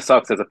kind of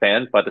sucks as a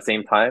fan. But at the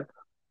same time,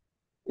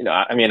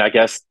 I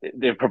guess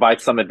it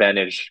provides some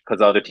advantage because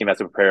the other team has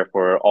to prepare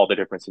for all the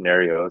different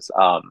scenarios.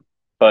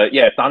 But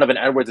yeah, if Donovan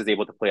Edwards is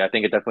able to play, I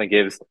think it definitely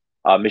gives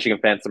Michigan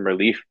fans some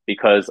relief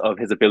because of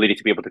his ability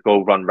to be able to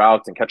go run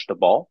routes and catch the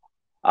ball.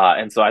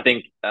 And so I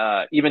think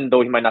even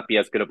though he might not be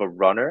as good of a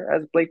runner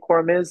as Blake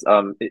Corum is,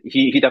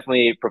 he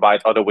definitely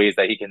provides other ways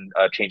that he can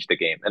change the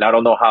game. And I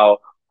don't know how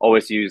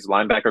OSU's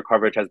linebacker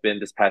coverage has been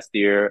this past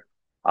year,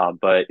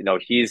 but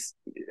he's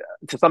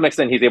to some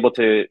extent he's able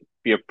to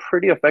be a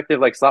pretty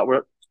effective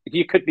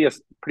he could be a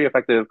pretty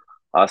effective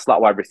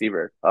slot wide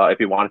receiver if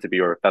he wanted to be,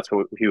 or if that's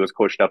who he was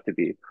coached up to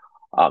be.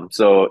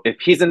 So if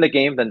he's in the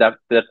game, then that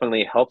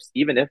definitely helps,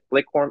 even if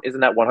Blake Corum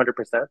isn't at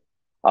 100%.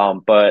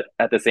 But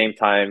at the same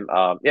time,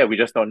 we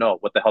just don't know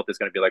what the health is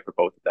going to be like for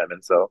both of them.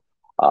 And so,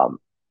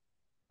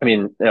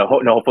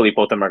 hopefully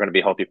both of them are going to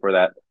be healthy for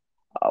that.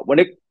 When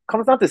it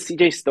comes down to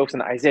CJ Stokes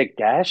and Isaiah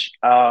Gash,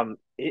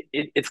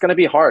 it's going to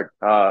be hard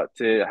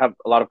to have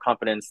a lot of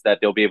confidence that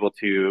they'll be able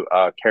to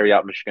carry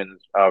out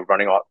Michigan's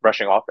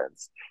rushing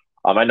offense.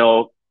 I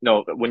know,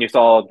 when you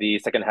saw the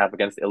second half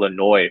against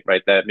Illinois,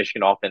 right, that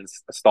Michigan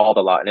offense stalled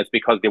a lot, and it's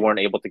because they weren't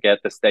able to get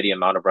the steady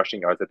amount of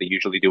rushing yards that they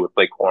usually do with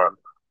Blake Corum.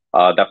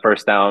 That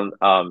first down,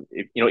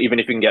 even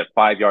if you can get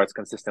 5 yards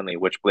consistently,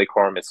 which Blake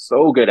Corum is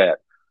so good at,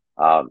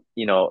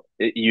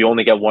 you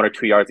only get 1 or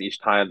 2 yards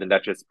each time, then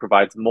that just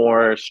provides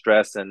more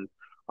stress and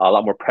a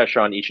lot more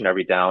pressure on each and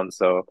every down.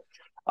 So,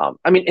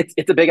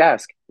 it's a big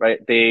ask, right?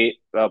 They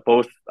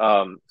both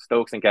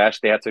Stokes and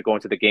Gash, they had to go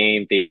into the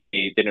game. They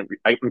didn't.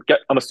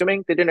 I'm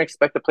assuming they didn't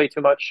expect to play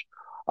too much.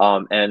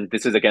 And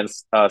this is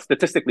against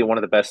statistically one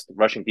of the best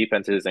rushing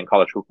defenses in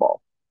college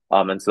football.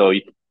 And so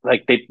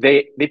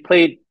they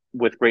played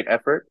with great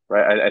effort,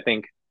 right? I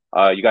think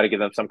you got to give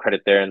them some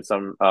credit there and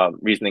some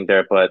reasoning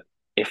there. But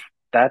if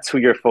that's who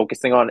you're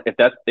focusing on, if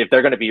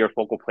they're going to be your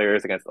focal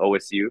players against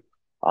OSU,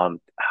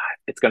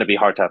 it's going to be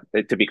hard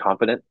to be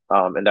confident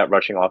in that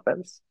rushing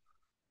offense.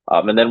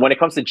 And then when it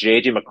comes to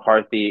JJ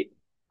McCarthy,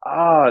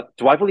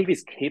 do I believe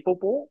he's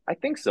capable? I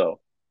think so.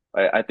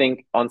 I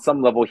think on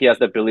some level he has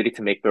the ability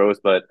to make throws,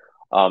 but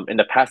in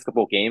the past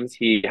couple of games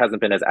he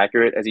hasn't been as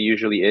accurate as he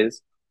usually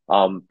is.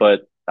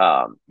 But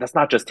that's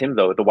not just him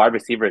though. The wide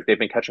receivers, they've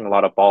been catching a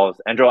lot of balls.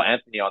 Andrew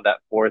Anthony on that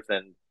fourth,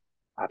 and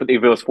I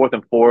believe it was 4th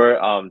and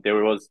 4. There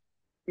was,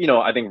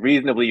 I think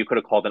reasonably you could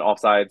have called an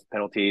offsides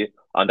penalty.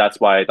 That's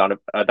why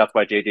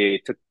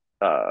JJ took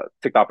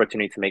the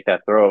opportunity to make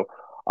that throw.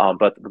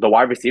 But the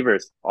wide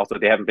receivers also,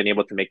 they haven't been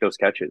able to make those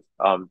catches.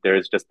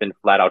 There's just been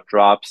flat out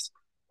drops,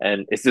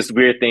 and it's this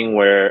weird thing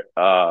where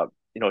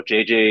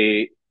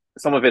JJ,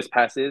 some of his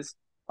passes,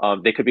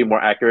 they could be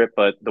more accurate,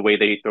 but the way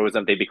that he throws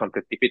them, they become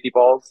 50-50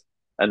 balls.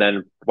 And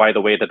then by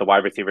the way that the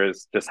wide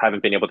receivers just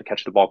haven't been able to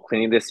catch the ball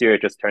cleanly this year,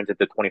 it just turns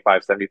into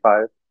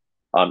 25-75.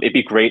 It'd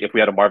be great if we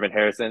had a Marvin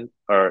Harrison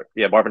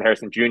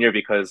Jr.,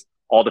 because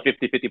all the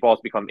 50-50 balls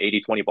become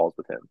 80-20 balls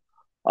with him.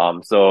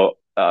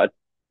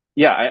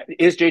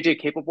 Is JJ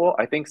capable?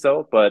 I think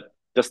so, but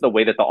just the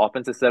way that the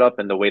offense is set up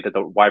and the way that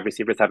the wide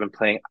receivers have been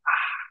playing,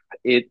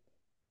 there's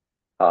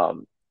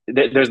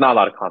not a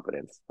lot of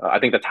confidence. I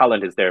think the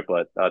talent is there,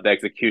 but the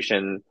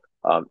execution,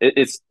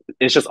 it's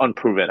just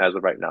unproven as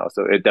of right now.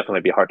 So it'd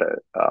definitely be hard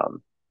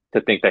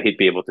to think that he'd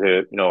be able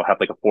to, have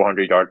like a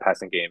 400-yard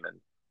passing game and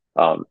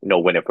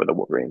win it for the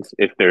Wolverines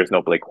if there's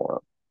no Blake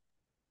Corum.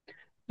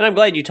 And I'm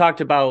glad you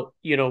talked about,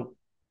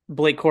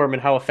 Blake Corum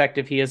and how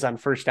effective he is on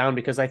first down,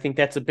 because I think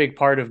that's a big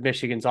part of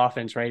Michigan's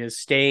offense, right? Is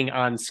staying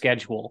on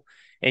schedule,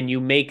 and you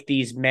make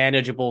these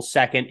manageable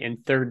second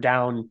and third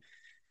down,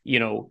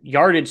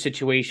 yardage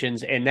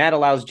situations. And that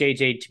allows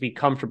JJ to be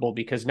comfortable,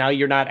 because now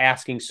you're not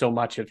asking so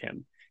much of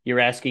him. You're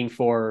asking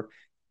for,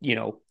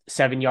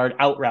 7-yard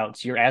out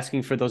routes. You're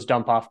asking for those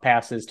dump off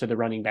passes to the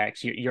running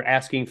backs. You're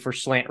asking for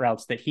slant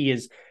routes that he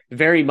is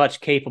very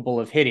much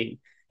capable of hitting.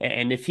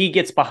 And if he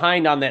gets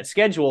behind on that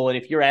schedule, and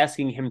if you're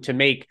asking him to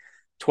make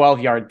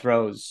 12-yard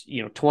throws,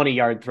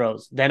 20-yard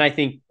throws, then I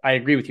think I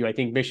agree with you. I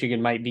think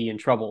Michigan might be in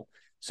trouble.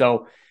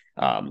 So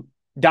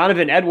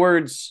Donovan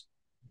Edwards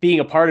being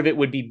a part of it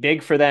would be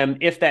big for them.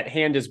 If that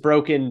hand is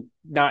broken,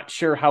 not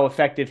sure how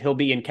effective he'll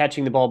be in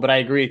catching the ball, but I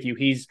agree with you.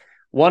 He's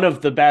one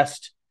of the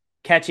best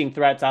catching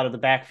threats out of the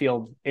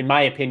backfield, in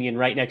my opinion,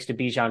 right next to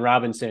Bijan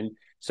Robinson.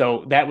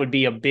 So that would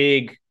be a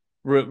big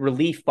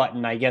relief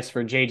button, I guess,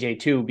 for JJ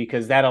too,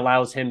 because that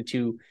allows him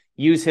to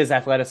use his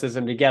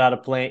athleticism to get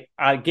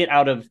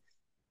out of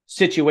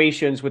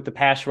situations with the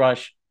pass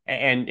rush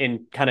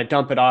and kind of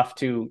dump it off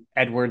to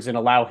Edwards and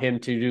allow him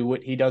to do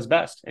what he does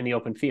best in the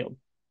open field.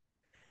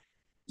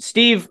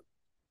 Steve,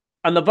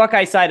 on the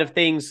Buckeye side of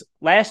things,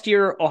 last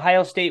year,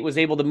 Ohio State was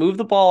able to move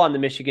the ball on the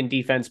Michigan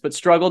defense, but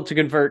struggled to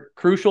convert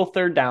crucial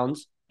third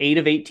downs, 8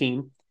 of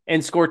 18,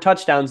 and score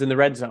touchdowns in the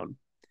red zone.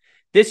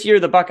 This year,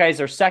 the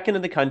Buckeyes are second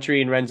in the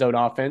country in red zone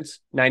offense,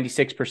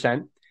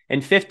 96%,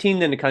 and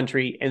 15th in the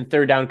country in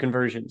third down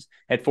conversions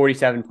at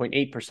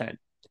 47.8%.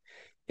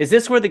 Is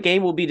this where the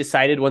game will be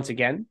decided once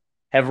again?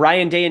 Have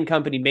Ryan Day and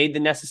company made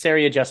the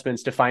necessary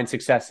adjustments to find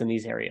success in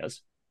these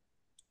areas?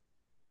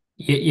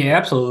 Yeah,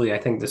 absolutely. I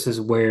think this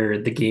is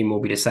where the game will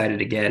be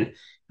decided again.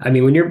 I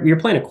mean, when you're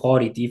playing a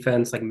quality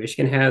defense like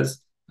Michigan has,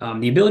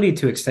 the ability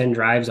to extend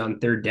drives on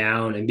third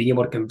down and being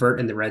able to convert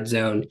in the red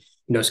zone,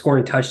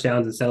 scoring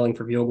touchdowns and settling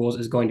for field goals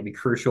is going to be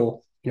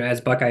crucial. As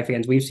Buckeye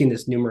fans, we've seen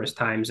this numerous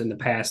times in the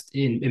past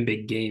in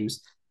big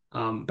games.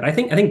 But I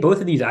think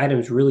both of these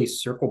items really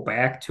circle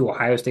back to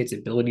Ohio State's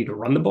ability to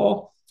run the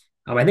ball.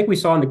 I think we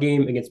saw in the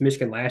game against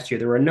Michigan last year,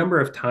 there were a number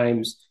of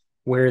times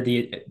where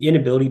the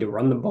inability to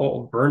run the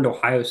ball burned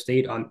Ohio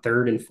State on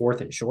 3rd and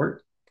 4th and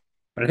short.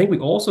 But I think we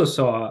also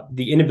saw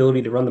the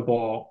inability to run the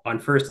ball on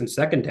 1st and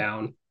 2nd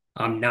down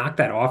knock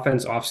that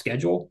offense off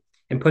schedule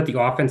and put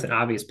the offense in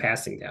obvious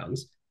passing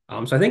downs.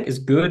 So I think as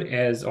good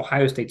as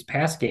Ohio State's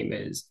pass game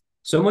is,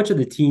 so much of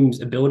the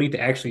team's ability to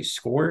actually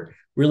score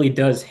really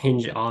does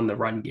hinge on the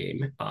run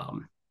game.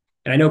 And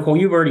I know, Cole,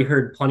 you've already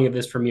heard plenty of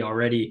this from me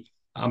already.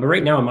 But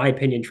right now, in my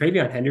opinion,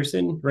 TreVeyon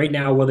Henderson, right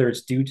now, whether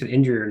it's due to the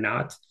injury or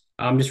not,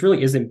 just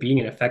really isn't being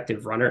an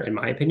effective runner, in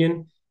my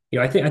opinion.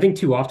 I think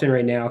too often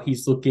right now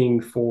he's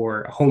looking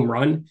for a home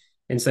run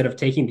instead of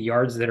taking the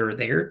yards that are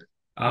there,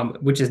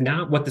 which is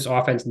not what this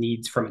offense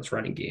needs from its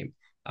running game.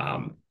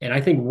 And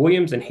I think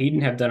Williams and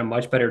Hayden have done a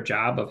much better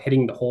job of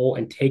hitting the hole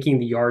and taking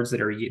the yards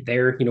that are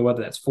there,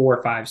 whether that's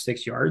 4, 5,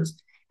 6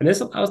 yards. And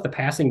this allows the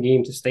passing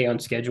game to stay on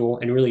schedule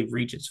and really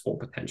reach its full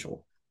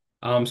potential.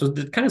 So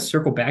to kind of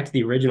circle back to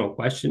the original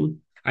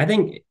question, I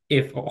think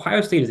if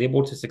Ohio State is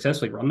able to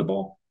successfully run the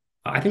ball,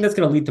 I think that's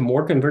going to lead to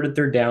more converted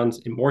third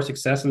downs and more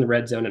success in the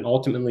red zone and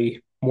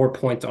ultimately more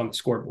points on the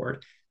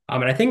scoreboard.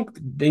 And I think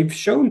they've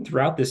shown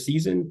throughout this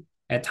season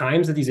at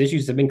times that these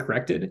issues have been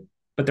corrected,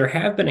 but there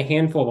have been a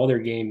handful of other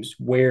games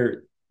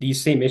where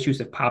these same issues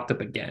have popped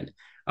up again.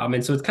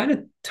 And so it's kind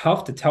of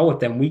tough to tell with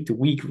them week to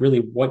week really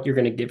what you're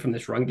going to get from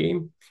this run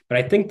game. But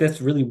I think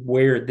that's really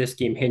where this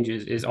game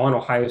hinges is on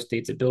Ohio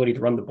State's ability to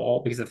run the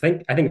ball, because I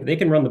think if they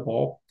can run the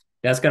ball,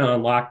 that's going to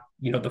unlock,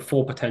 the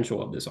full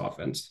potential of this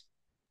offense.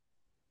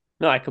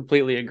 No, I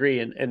completely agree.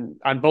 And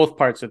on both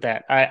parts of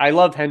that, I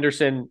love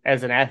Henderson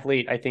as an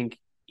athlete. I think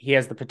he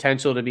has the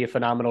potential to be a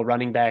phenomenal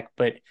running back,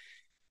 but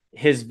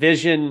his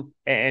vision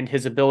and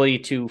his ability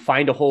to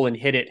find a hole and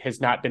hit it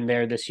has not been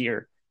there this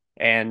year.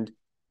 And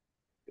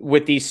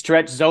with these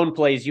stretch zone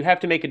plays, you have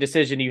to make a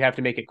decision. You have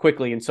to make it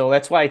quickly. And so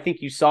that's why I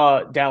think you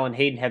saw Dallin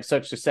Hayden have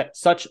such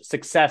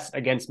success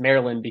against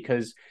Maryland,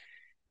 because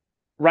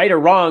right or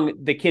wrong,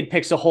 the kid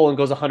picks a hole and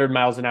goes 100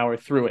 miles an hour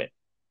through it.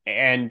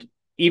 And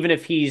even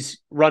if he's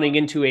running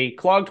into a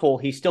clogged hole,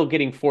 he's still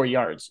getting 4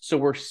 yards. So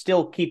we're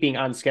still keeping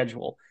on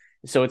schedule.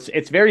 So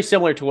it's very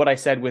similar to what I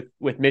said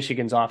with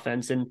Michigan's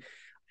offense. And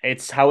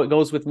it's how it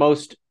goes with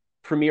most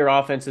premier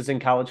offenses in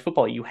college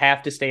football. You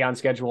have to stay on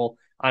schedule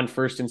on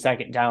first and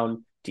second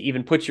down to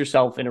even put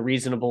yourself in a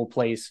reasonable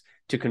place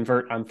to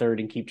convert on third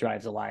and keep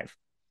drives alive.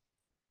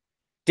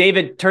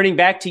 David, turning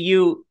back to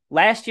you,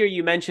 last year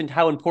you mentioned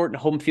how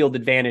important home field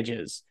advantage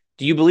is.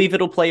 Do you believe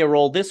it'll play a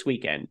role this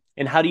weekend?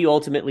 And how do you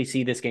ultimately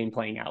see this game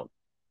playing out?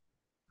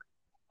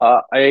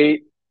 Well,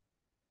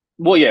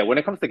 yeah, when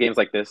it comes to games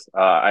like this,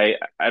 I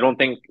don't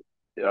think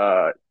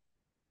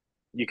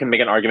you can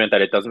make an argument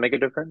that it doesn't make a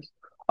difference.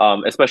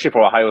 Especially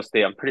for Ohio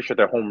State, I'm pretty sure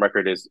their home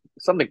record is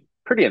something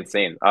pretty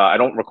insane. I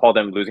don't recall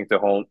them losing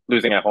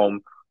at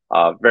home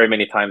very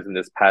many times in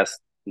this past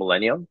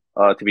millennium.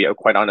 To be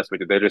quite honest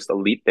with you, they're just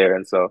elite there,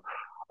 and so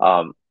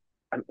um,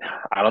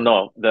 I don't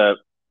know.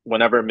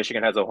 Whenever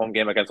Michigan has a home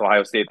game against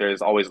Ohio State,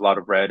 there's always a lot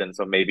of red, and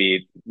so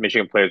maybe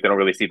Michigan players they don't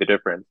really see the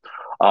difference.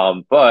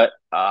 But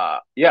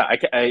yeah, I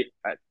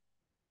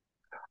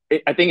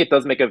think it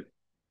does make a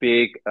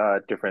big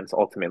difference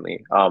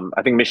ultimately.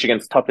 I think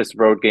Michigan's toughest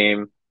road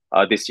game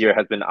this year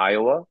has been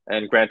Iowa,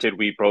 and granted,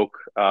 we broke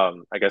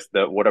I guess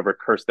the whatever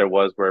curse there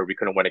was where we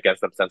couldn't win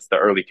against them since the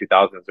early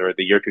 2000s or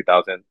the year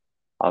 2000.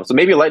 So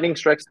maybe lightning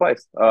strikes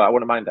twice. I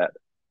wouldn't mind that.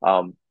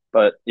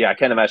 But yeah, I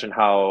can't imagine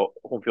how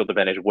home field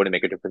advantage wouldn't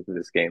make a difference in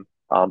this game.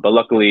 But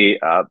luckily,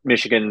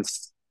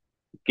 Michigan's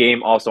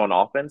game also on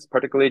offense,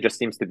 particularly, just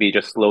seems to be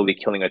just slowly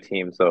killing a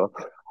team. So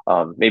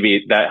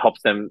maybe that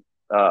helps them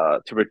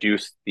to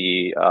reduce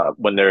the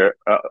when they're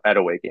at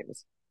away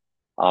games.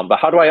 But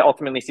how do I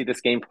ultimately see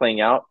this game playing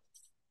out?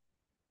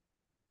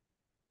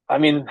 I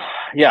mean,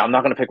 yeah, I'm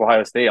not going to pick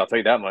Ohio State. I'll tell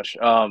you that much.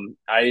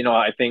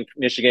 I think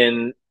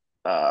Michigan.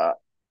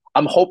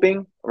 I'm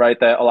hoping, right,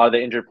 that a lot of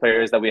the injured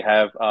players that we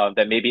have,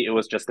 that maybe it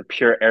was just the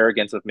pure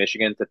arrogance of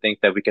Michigan to think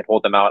that we could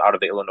hold them out of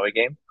the Illinois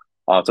game,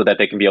 so that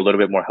they can be a little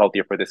bit more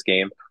healthier for this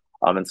game.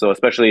 And so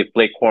especially if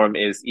Blake Corum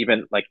is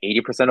even like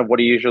 80% of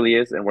what he usually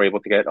is, and we're able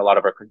to get a lot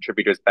of our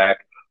contributors back,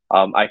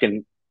 I'm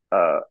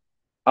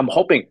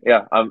hoping,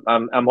 yeah,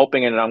 I'm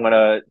hoping, and I'm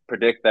gonna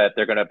predict that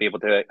they're gonna be able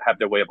to have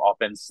their way of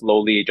offense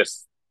slowly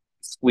just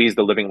squeeze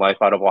the living life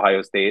out of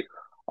Ohio State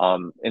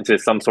into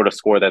some sort of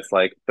score that's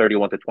like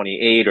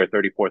 31-28 or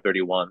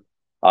 34-31.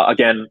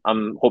 Again,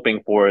 I'm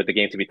hoping for the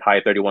game to be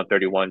tied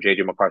 31-31.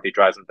 JJ McCarthy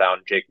drives them down.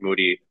 Jake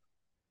Moody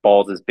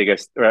balls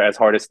as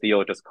hard as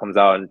steel, just comes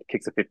out and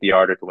kicks a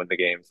 50-yarder to win the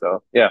game.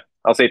 So yeah,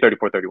 I'll say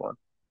 34-31.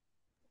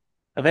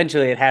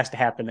 Eventually it has to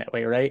happen that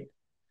way, right?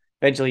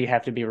 Eventually you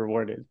have to be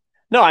rewarded.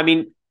 No, I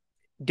mean,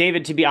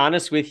 David, to be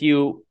honest with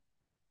you,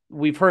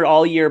 we've heard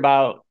all year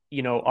about,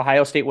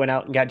 Ohio State went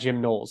out and got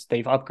Jim Knowles.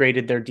 They've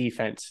upgraded their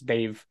defense.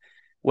 They've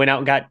went out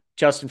and got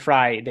Justin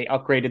Fry. They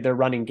upgraded their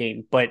running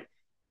game, but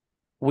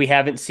we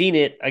haven't seen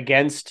it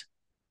against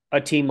a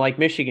team like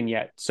Michigan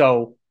yet.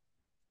 So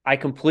I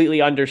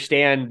completely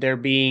understand there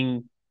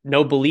being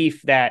no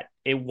belief that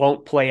it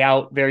won't play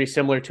out very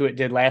similar to it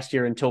did last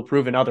year until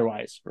proven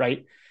otherwise,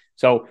 right?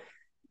 So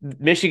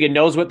Michigan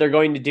knows what they're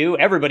going to do.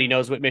 Everybody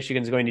knows what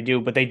Michigan's going to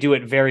do, but they do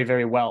it very,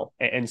 very well.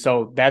 And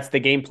so that's the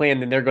game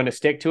plan, and they're going to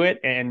stick to it.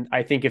 And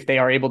I think if they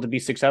are able to be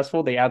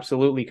successful, they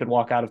absolutely could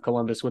walk out of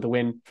Columbus with a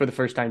win for the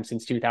first time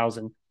since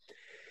 2000.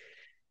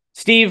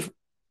 Steve,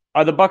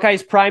 are the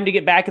Buckeyes primed to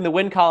get back in the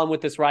win column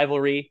with this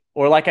rivalry?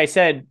 Or like I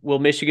said, will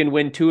Michigan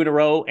win 2 in a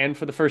row and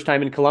for the first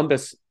time in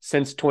Columbus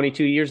since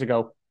 22 years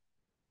ago?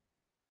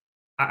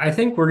 I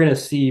think we're going to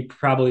see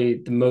probably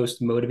the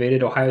most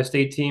motivated Ohio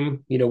State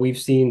team. We've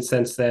seen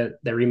since that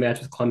rematch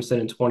with Clemson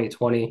in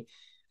 2020.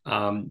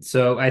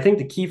 So I think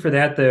the key for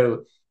that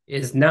though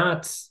is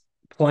not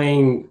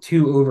playing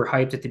too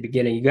overhyped at the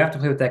beginning. You have to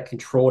play with that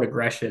controlled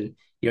aggression.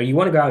 You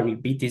want to go out and you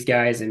beat these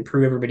guys and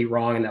prove everybody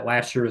wrong, and that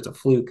last year was a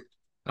fluke.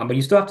 But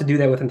you still have to do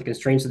that within the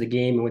constraints of the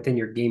game and within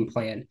your game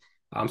plan.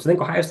 So I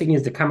think Ohio State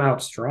needs to come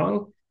out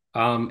strong,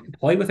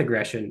 play with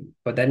aggression,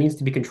 but that needs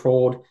to be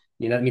controlled.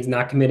 That means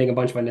not committing a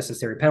bunch of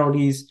unnecessary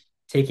penalties,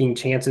 taking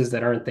chances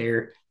that aren't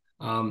there.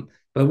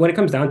 But when it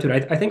comes down to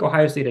it, I think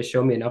Ohio State has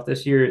shown me enough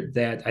this year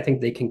that I think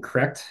they can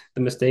correct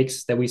the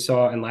mistakes that we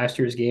saw in last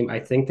year's game. I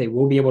think they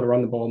will be able to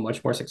run the ball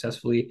much more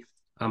successfully.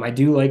 I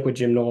do like what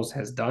Jim Knowles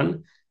has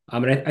done.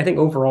 And I think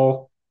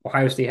overall,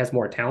 Ohio State has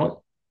more talent.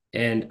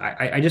 And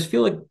I just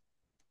feel like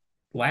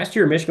last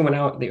year, Michigan went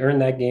out, they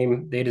earned that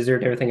game, they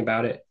deserved everything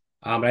about it.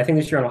 But I think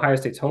this year on Ohio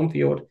State's home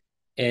field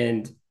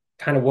and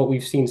kind of what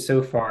we've seen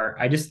so far,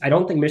 I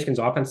don't think Michigan's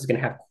offense is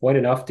going to have quite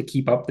enough to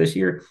keep up this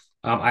year.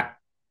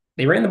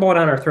 They ran the ball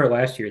down our throat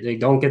last year. They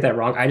don't get that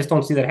wrong. I just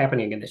don't see that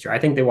happening again this year. I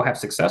think they will have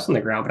success on the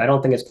ground, but I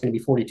don't think it's going to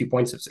be 42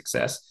 points of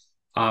success.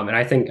 And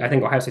I think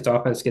Ohio State's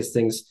offense gets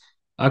things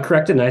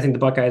corrected, and I think the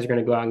Buckeyes are going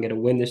to go out and get a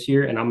win this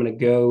year. And I'm going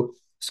to go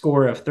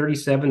score of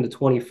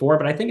 37-24,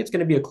 but I think it's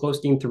going to be a close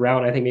game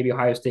throughout. I think maybe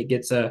Ohio State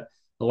gets the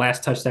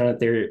last touchdown at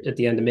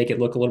the end to make it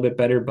look a little bit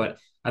better. But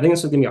I think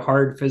this is going to be a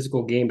hard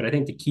physical game. But I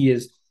think the key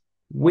is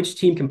which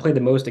team can play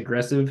the most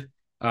aggressive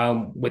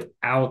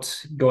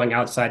without going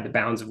outside the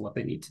bounds of what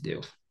they need to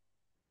do.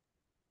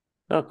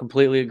 No,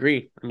 completely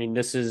agree. I mean,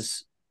 this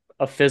is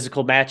a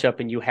physical matchup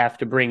and you have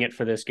to bring it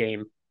for this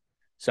game.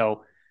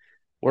 So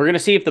we're going to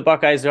see if the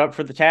Buckeyes are up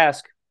for the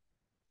task.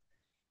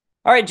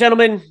 All right,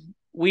 gentlemen,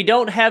 we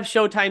don't have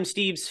Showtime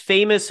Steve's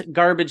famous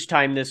garbage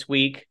time this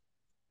week,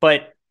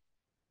 but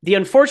the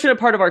unfortunate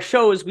part of our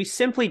show is we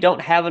simply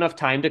don't have enough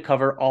time to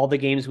cover all the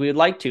games we would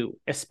like to,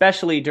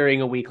 especially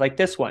during a week like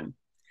this one.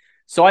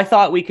 So I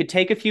thought we could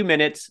take a few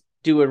minutes,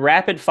 do a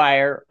rapid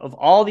fire of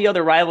all the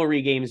other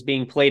rivalry games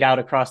being played out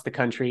across the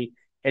country,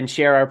 and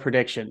share our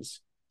predictions.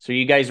 So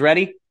you guys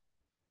ready?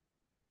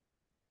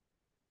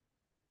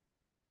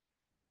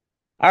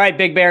 All right,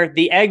 Big Bear,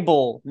 the Egg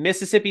Bowl,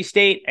 Mississippi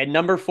State at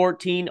number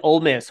 14,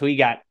 Ole Miss. Who you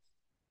got?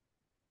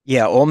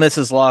 Yeah, Ole Miss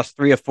has lost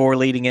 3 of 4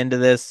 leading into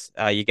this.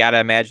 You got to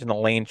imagine the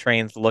lane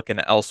train's looking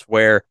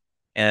elsewhere.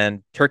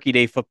 And Turkey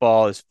Day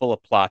football is full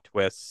of plot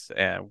twists.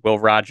 And Will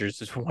Rogers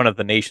is one of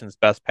the nation's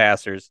best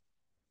passers.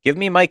 Give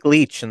me Mike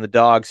Leach and the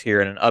Dogs here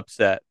in an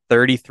upset,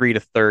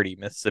 33-30,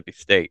 Mississippi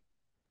State.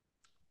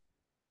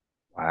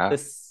 Wow.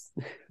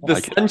 The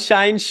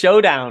Sunshine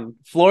Showdown,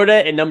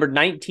 Florida at number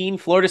 19,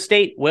 Florida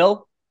State.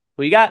 Will,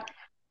 who you got?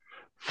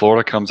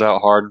 Florida comes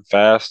out hard and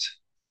fast,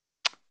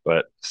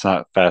 but it's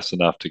not fast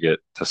enough to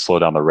slow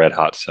down the red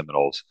hot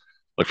Seminoles.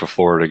 Look for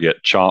Florida to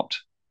get chomped.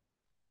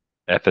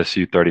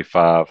 FSU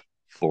 35,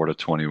 Florida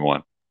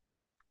 21.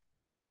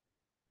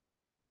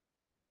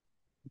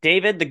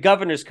 David, the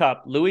Governor's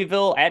Cup,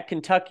 Louisville at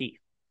Kentucky.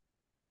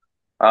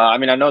 I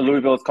know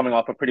Louisville is coming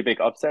off a pretty big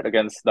upset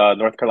against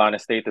North Carolina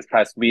State this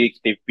past week.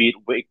 They beat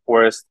Wake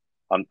Forest,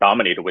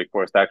 dominated Wake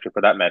Forest actually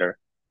for that matter.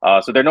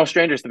 So they're no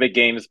strangers to big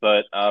games,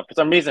 but for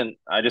some reason,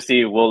 I just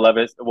see Will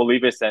Levis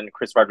and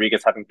Chris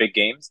Rodriguez having big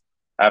games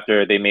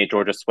after they made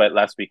Georgia sweat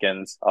last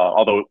weekend.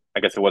 Although I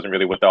guess it wasn't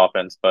really with the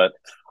offense, but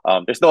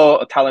they're still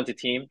a talented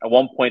team. At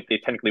one point, they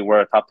technically were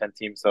a top 10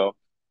 team. So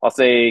I'll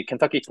say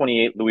Kentucky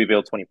 28,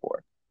 Louisville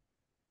 24.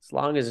 As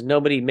long as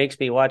nobody makes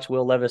me watch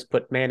Will Levis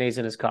put mayonnaise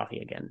in his coffee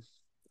again.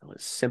 That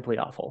was simply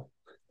awful.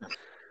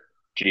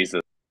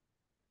 Jesus.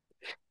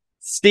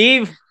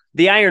 Steve,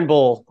 the Iron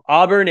Bowl,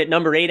 Auburn at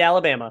number 8,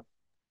 Alabama.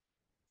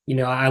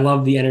 I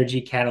love the energy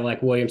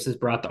Cadillac Williams has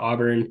brought to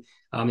Auburn.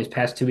 These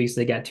past 2 weeks,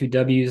 they got 2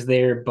 W's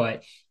there,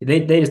 but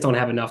they just don't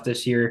have enough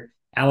this year.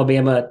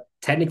 Alabama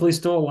technically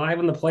still alive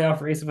in the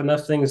playoff race if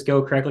enough things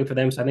go correctly for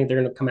them. So I think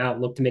they're going to come out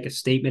and look to make a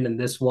statement in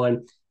this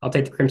one. I'll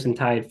take the Crimson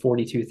Tide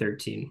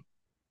 42-13.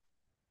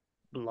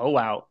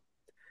 Blowout.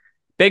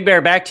 Big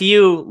Bear, back to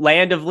you.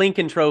 Land of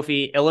Lincoln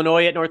Trophy,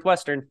 Illinois at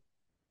Northwestern.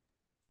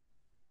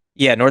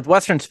 Yeah,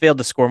 Northwestern's failed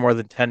to score more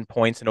than 10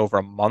 points in over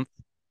a month.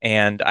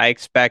 And I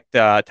expect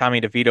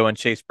Tommy DeVito and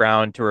Chase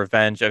Brown to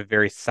revenge a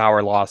very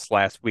sour loss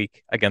last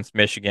week against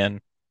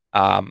Michigan.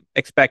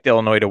 Expect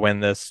Illinois to win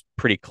this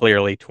pretty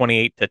clearly,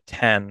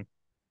 28-10.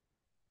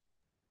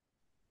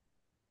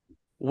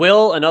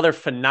 Will, another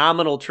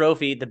phenomenal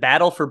trophy, the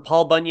battle for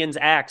Paul Bunyan's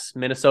axe,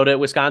 Minnesota at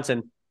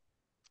Wisconsin.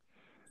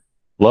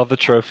 Love the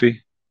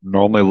trophy.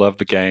 Normally love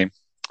the game.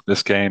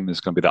 This game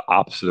is going to be the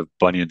opposite of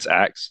Bunyan's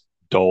axe,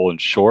 dull and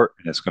short,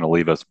 and it's going to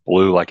leave us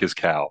blue like his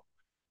cow.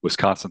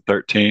 Wisconsin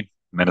 13,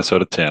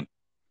 Minnesota 10.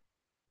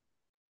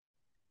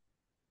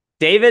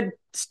 David,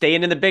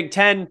 staying in the Big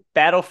Ten,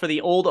 battle for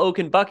the old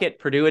Oaken Bucket,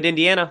 Purdue at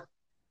Indiana.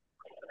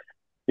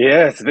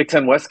 Yeah, it's a Big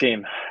Ten West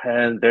game,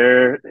 and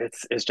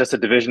it's just a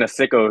division of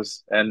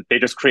sickos, and they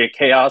just create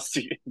chaos.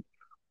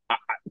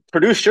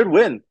 Purdue should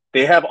win.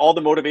 They have all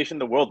the motivation in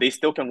the world. They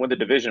still can win the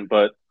division,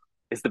 but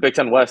it's the Big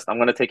Ten West. I'm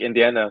going to take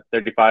Indiana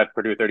 35,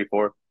 Purdue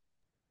 34.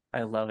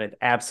 I love it.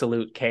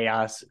 Absolute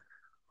chaos.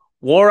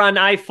 War on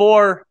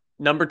I-4,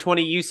 number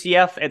 20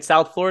 UCF at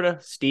South Florida.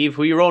 Steve,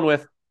 who you rolling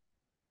with?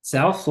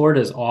 South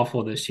Florida is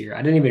awful this year.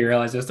 I didn't even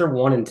realize this. They're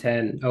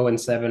 1-10,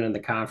 0-7 in the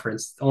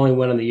conference. The only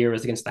win of the year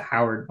was against the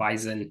Howard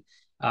Bison.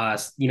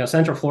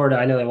 Central Florida,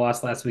 I know they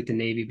lost last week to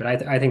Navy, but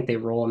I think they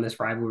roll in this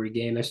rivalry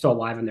game. They're still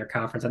alive in their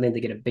conference. I think they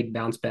get a big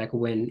bounce back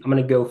win. I'm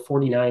going to go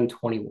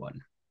 49-21.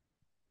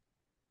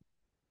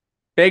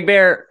 Big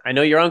Bear, I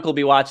know your uncle will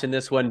be watching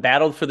this one.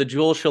 Battled for the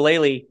Jewel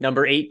Shillelagh,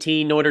 number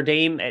 18 Notre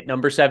Dame at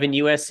number 7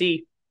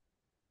 USC.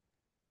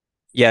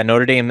 Yeah,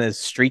 Notre Dame is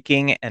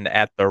streaking and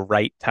at the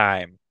right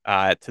time.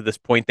 To this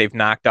point, they've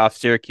knocked off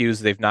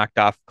Syracuse. They've knocked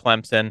off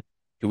Clemson.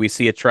 Do we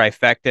see a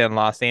trifecta in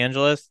Los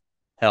Angeles?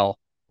 Hell,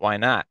 why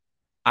not?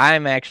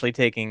 I'm actually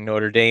taking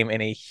Notre Dame in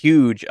a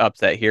huge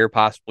upset here,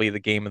 possibly the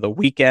game of the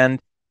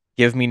weekend.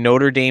 Give me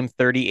Notre Dame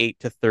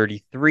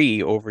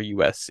 38-33 over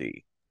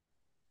USC.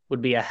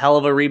 Would be a hell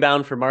of a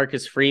rebound for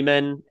Marcus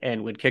Freeman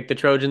and would kick the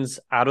Trojans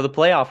out of the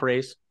playoff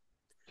race.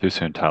 Too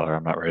soon, Tyler.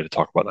 I'm not ready to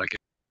talk about that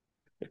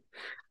game.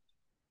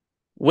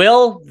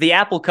 Will, the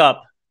Apple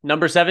Cup,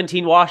 number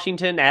 17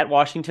 Washington at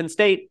Washington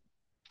State.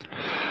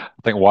 I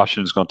think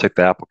Washington's going to take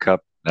the Apple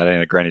Cup. That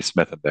ain't a Granny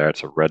Smith in there.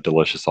 It's a red,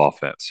 delicious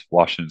offense.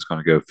 Washington's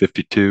going to go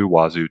 52,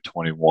 Wazoo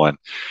 21.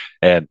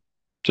 And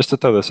just to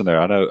throw this in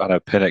there, I know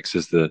Penix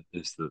is the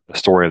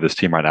story of this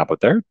team right now, but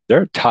they're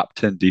a top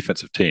 10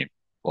 defensive team.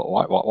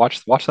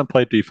 Watch them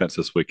play defense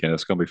this weekend.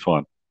 It's going to be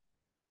fun.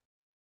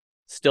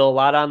 Still a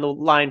lot on the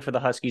line for the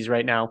Huskies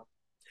right now.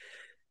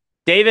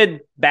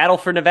 David, battle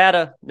for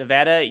Nevada.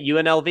 Nevada,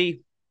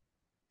 UNLV.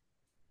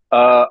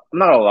 I'm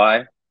not gonna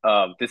lie.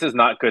 This is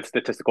not good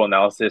statistical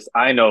analysis.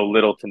 I know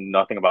little to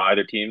nothing about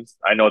either teams.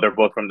 I know they're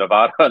both from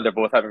Nevada and they're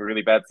both having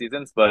really bad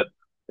seasons, but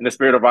in the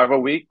spirit of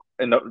rivalry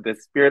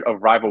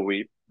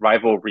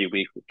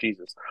week,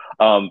 Jesus,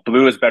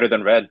 blue is better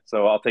than red.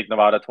 So I'll take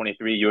Nevada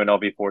 23,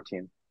 UNLV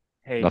 14.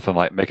 Hey, Nothing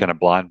like making a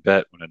blind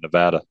bet when in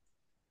Nevada.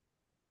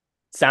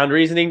 sound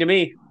reasoning to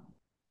me.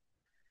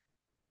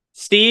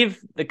 Steve,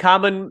 the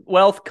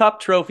Commonwealth Cup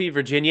trophy,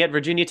 Virginia at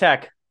Virginia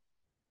Tech.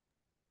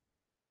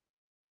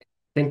 I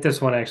think this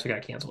one actually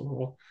got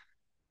canceled.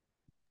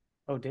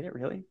 Oh, did it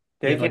really?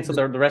 Did they cancel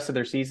the rest of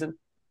their season?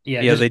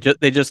 Yeah,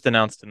 they just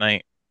announced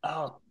tonight.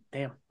 Oh,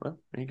 damn. Well,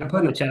 there you go. I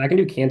put in the chat. I can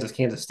do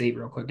Kansas State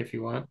real quick if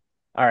you want.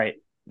 All right.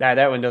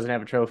 That one doesn't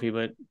have a trophy,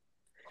 but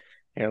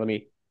here, let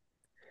me.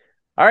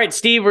 All right,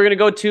 Steve, we're going to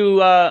go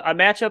to a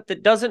matchup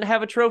that doesn't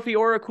have a trophy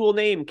or a cool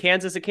name,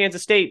 Kansas at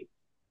Kansas State.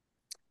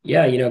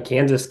 Yeah,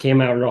 Kansas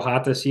came out real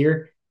hot this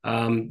year.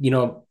 Kind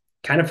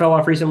of fell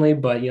off recently,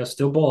 but,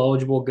 still bowl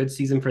eligible. Good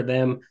season for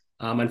them.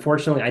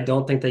 Unfortunately, I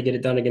don't think they get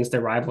it done against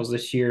their rivals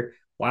this year.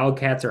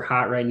 Wildcats are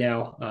hot right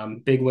now.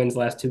 Big wins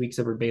last 2 weeks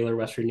over Baylor,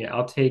 West Virginia.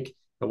 I'll take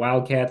the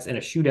Wildcats in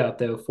a shootout,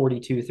 though,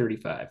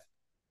 42-35.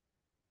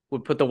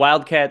 Would put the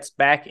Wildcats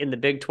back in the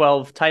Big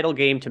 12 title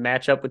game to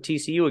match up with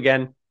TCU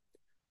again.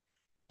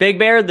 Big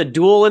Bear, the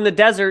duel in the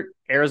desert,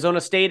 Arizona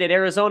State at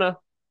Arizona.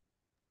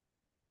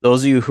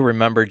 Those of you who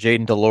remember,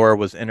 Jaden Delora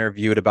was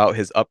interviewed about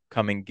his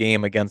upcoming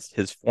game against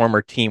his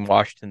former team,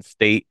 Washington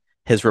State.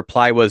 His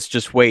reply was,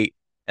 just wait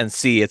and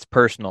see, it's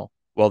personal.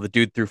 Well, the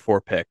dude threw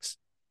 4 picks.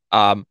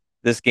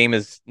 This game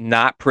is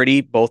not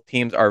pretty. Both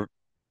teams are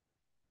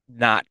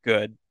not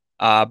good.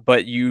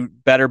 But you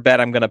better bet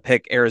I'm going to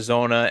pick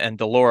Arizona and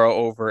Delora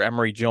over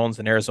Emory Jones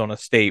and Arizona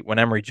State when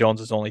Emory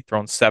Jones has only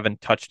thrown 7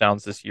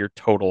 touchdowns this year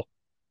total.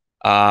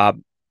 I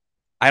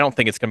don't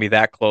think it's going to be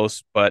that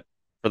close, but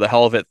for the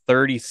hell of it,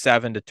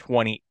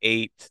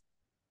 37-28.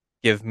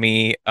 Give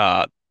me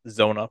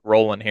Zona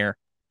rolling here.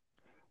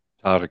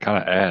 To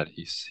kind of add,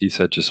 he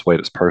said just wait,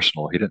 it's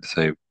personal. He didn't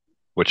say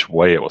which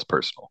way it was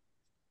personal.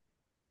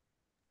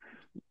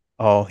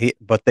 Oh,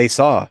 but they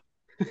saw.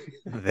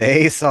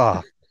 They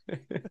saw.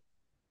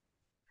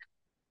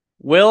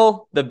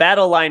 Will, the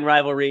battle line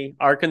rivalry,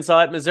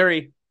 Arkansas at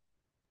Missouri.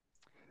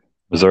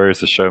 Missouri is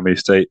the show me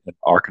state, and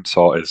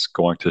Arkansas is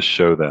going to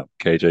show them.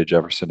 KJ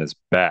Jefferson is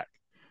back,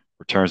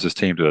 returns his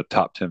team to a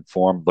top 10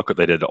 form. Look what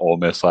they did to Ole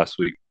Miss last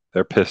week.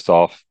 They're pissed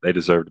off. They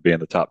deserve to be in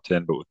the top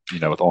 10, but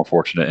with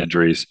unfortunate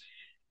injuries,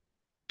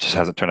 just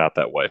hasn't turned out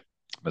that way.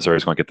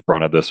 Missouri's going to get the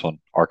brunt of this one.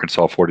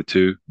 Arkansas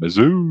 42,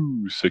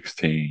 Mizzou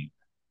 16.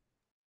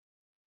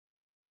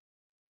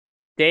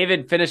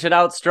 David, finish it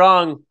out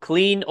strong.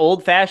 Clean,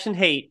 old-fashioned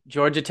hate.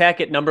 Georgia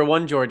Tech at number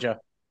 1, Georgia.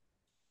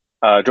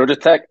 Georgia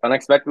Tech,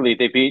 unexpectedly,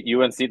 they beat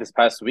UNC this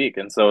past week.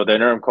 And so the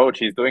interim coach,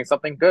 he's doing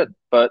something good.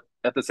 But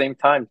at the same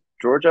time,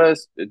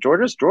 Georgia's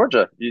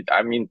Georgia.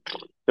 I mean,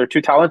 they're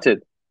too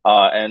talented.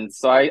 And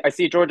so I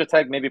see Georgia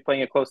Tech maybe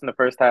playing it close in the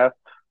first half,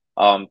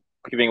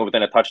 keeping it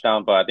within a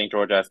touchdown. But I think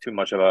Georgia has too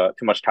much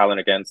talent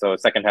again. So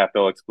second half,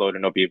 they'll explode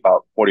and it'll be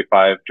about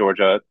 45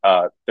 Georgia,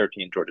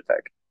 13 Georgia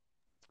Tech.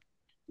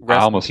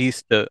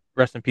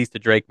 Rest in peace to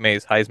Drake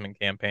May's Heisman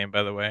campaign,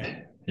 by the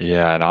way.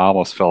 Yeah, and I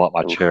almost fell out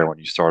my chair when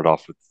you started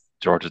off with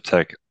Georgia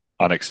Tech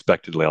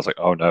unexpectedly. I was like,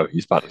 oh no,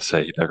 he's about to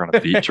say they're going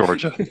to beat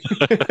Georgia.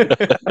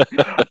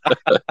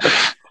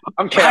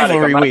 I'm chaotic.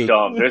 Rivalry I'm not week.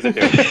 dumb. There's a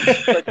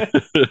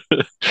difference.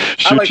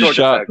 Shoot like your Georgia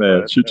shot, Tech, man.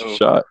 but Shoot no. your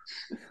shot.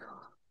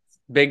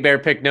 Big Bear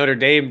picked Notre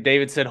Dame.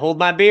 David said, "Hold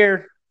my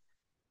beer."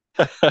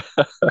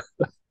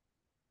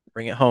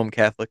 Bring it home,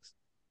 Catholics.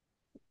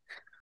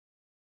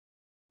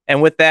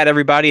 And with that,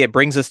 everybody, it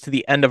brings us to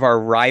the end of our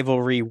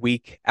Rivalry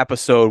Week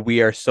episode.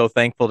 We are so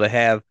thankful to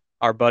have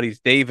our buddies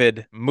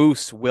David,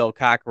 Moose, Will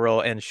Cockrell,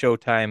 and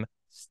Showtime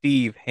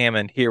Steve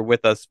Hammond here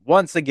with us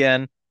once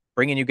again,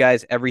 bringing you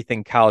guys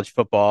everything college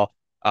football.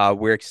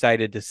 We're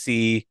excited to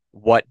see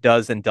what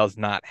does and does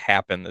not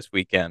happen this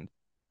weekend.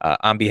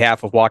 On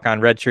behalf of Walk On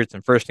Red Shirts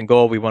and First and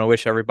Goal, we want to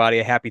wish everybody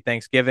a happy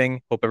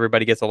Thanksgiving. Hope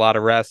everybody gets a lot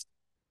of rest.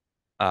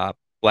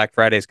 Black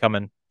Friday's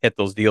coming. Hit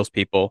those deals,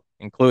 people,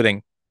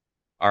 including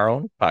our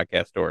own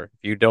podcast store. If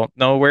you don't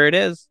know where it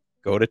is,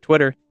 go to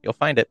Twitter. You'll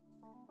find it.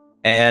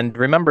 And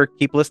remember,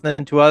 keep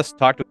listening to us.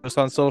 Talk to us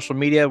on social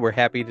media. We're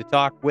happy to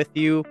talk with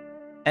you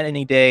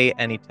any day,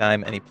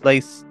 anytime, any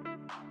place.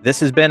 This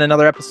has been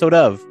another episode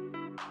of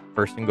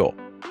First and Goal.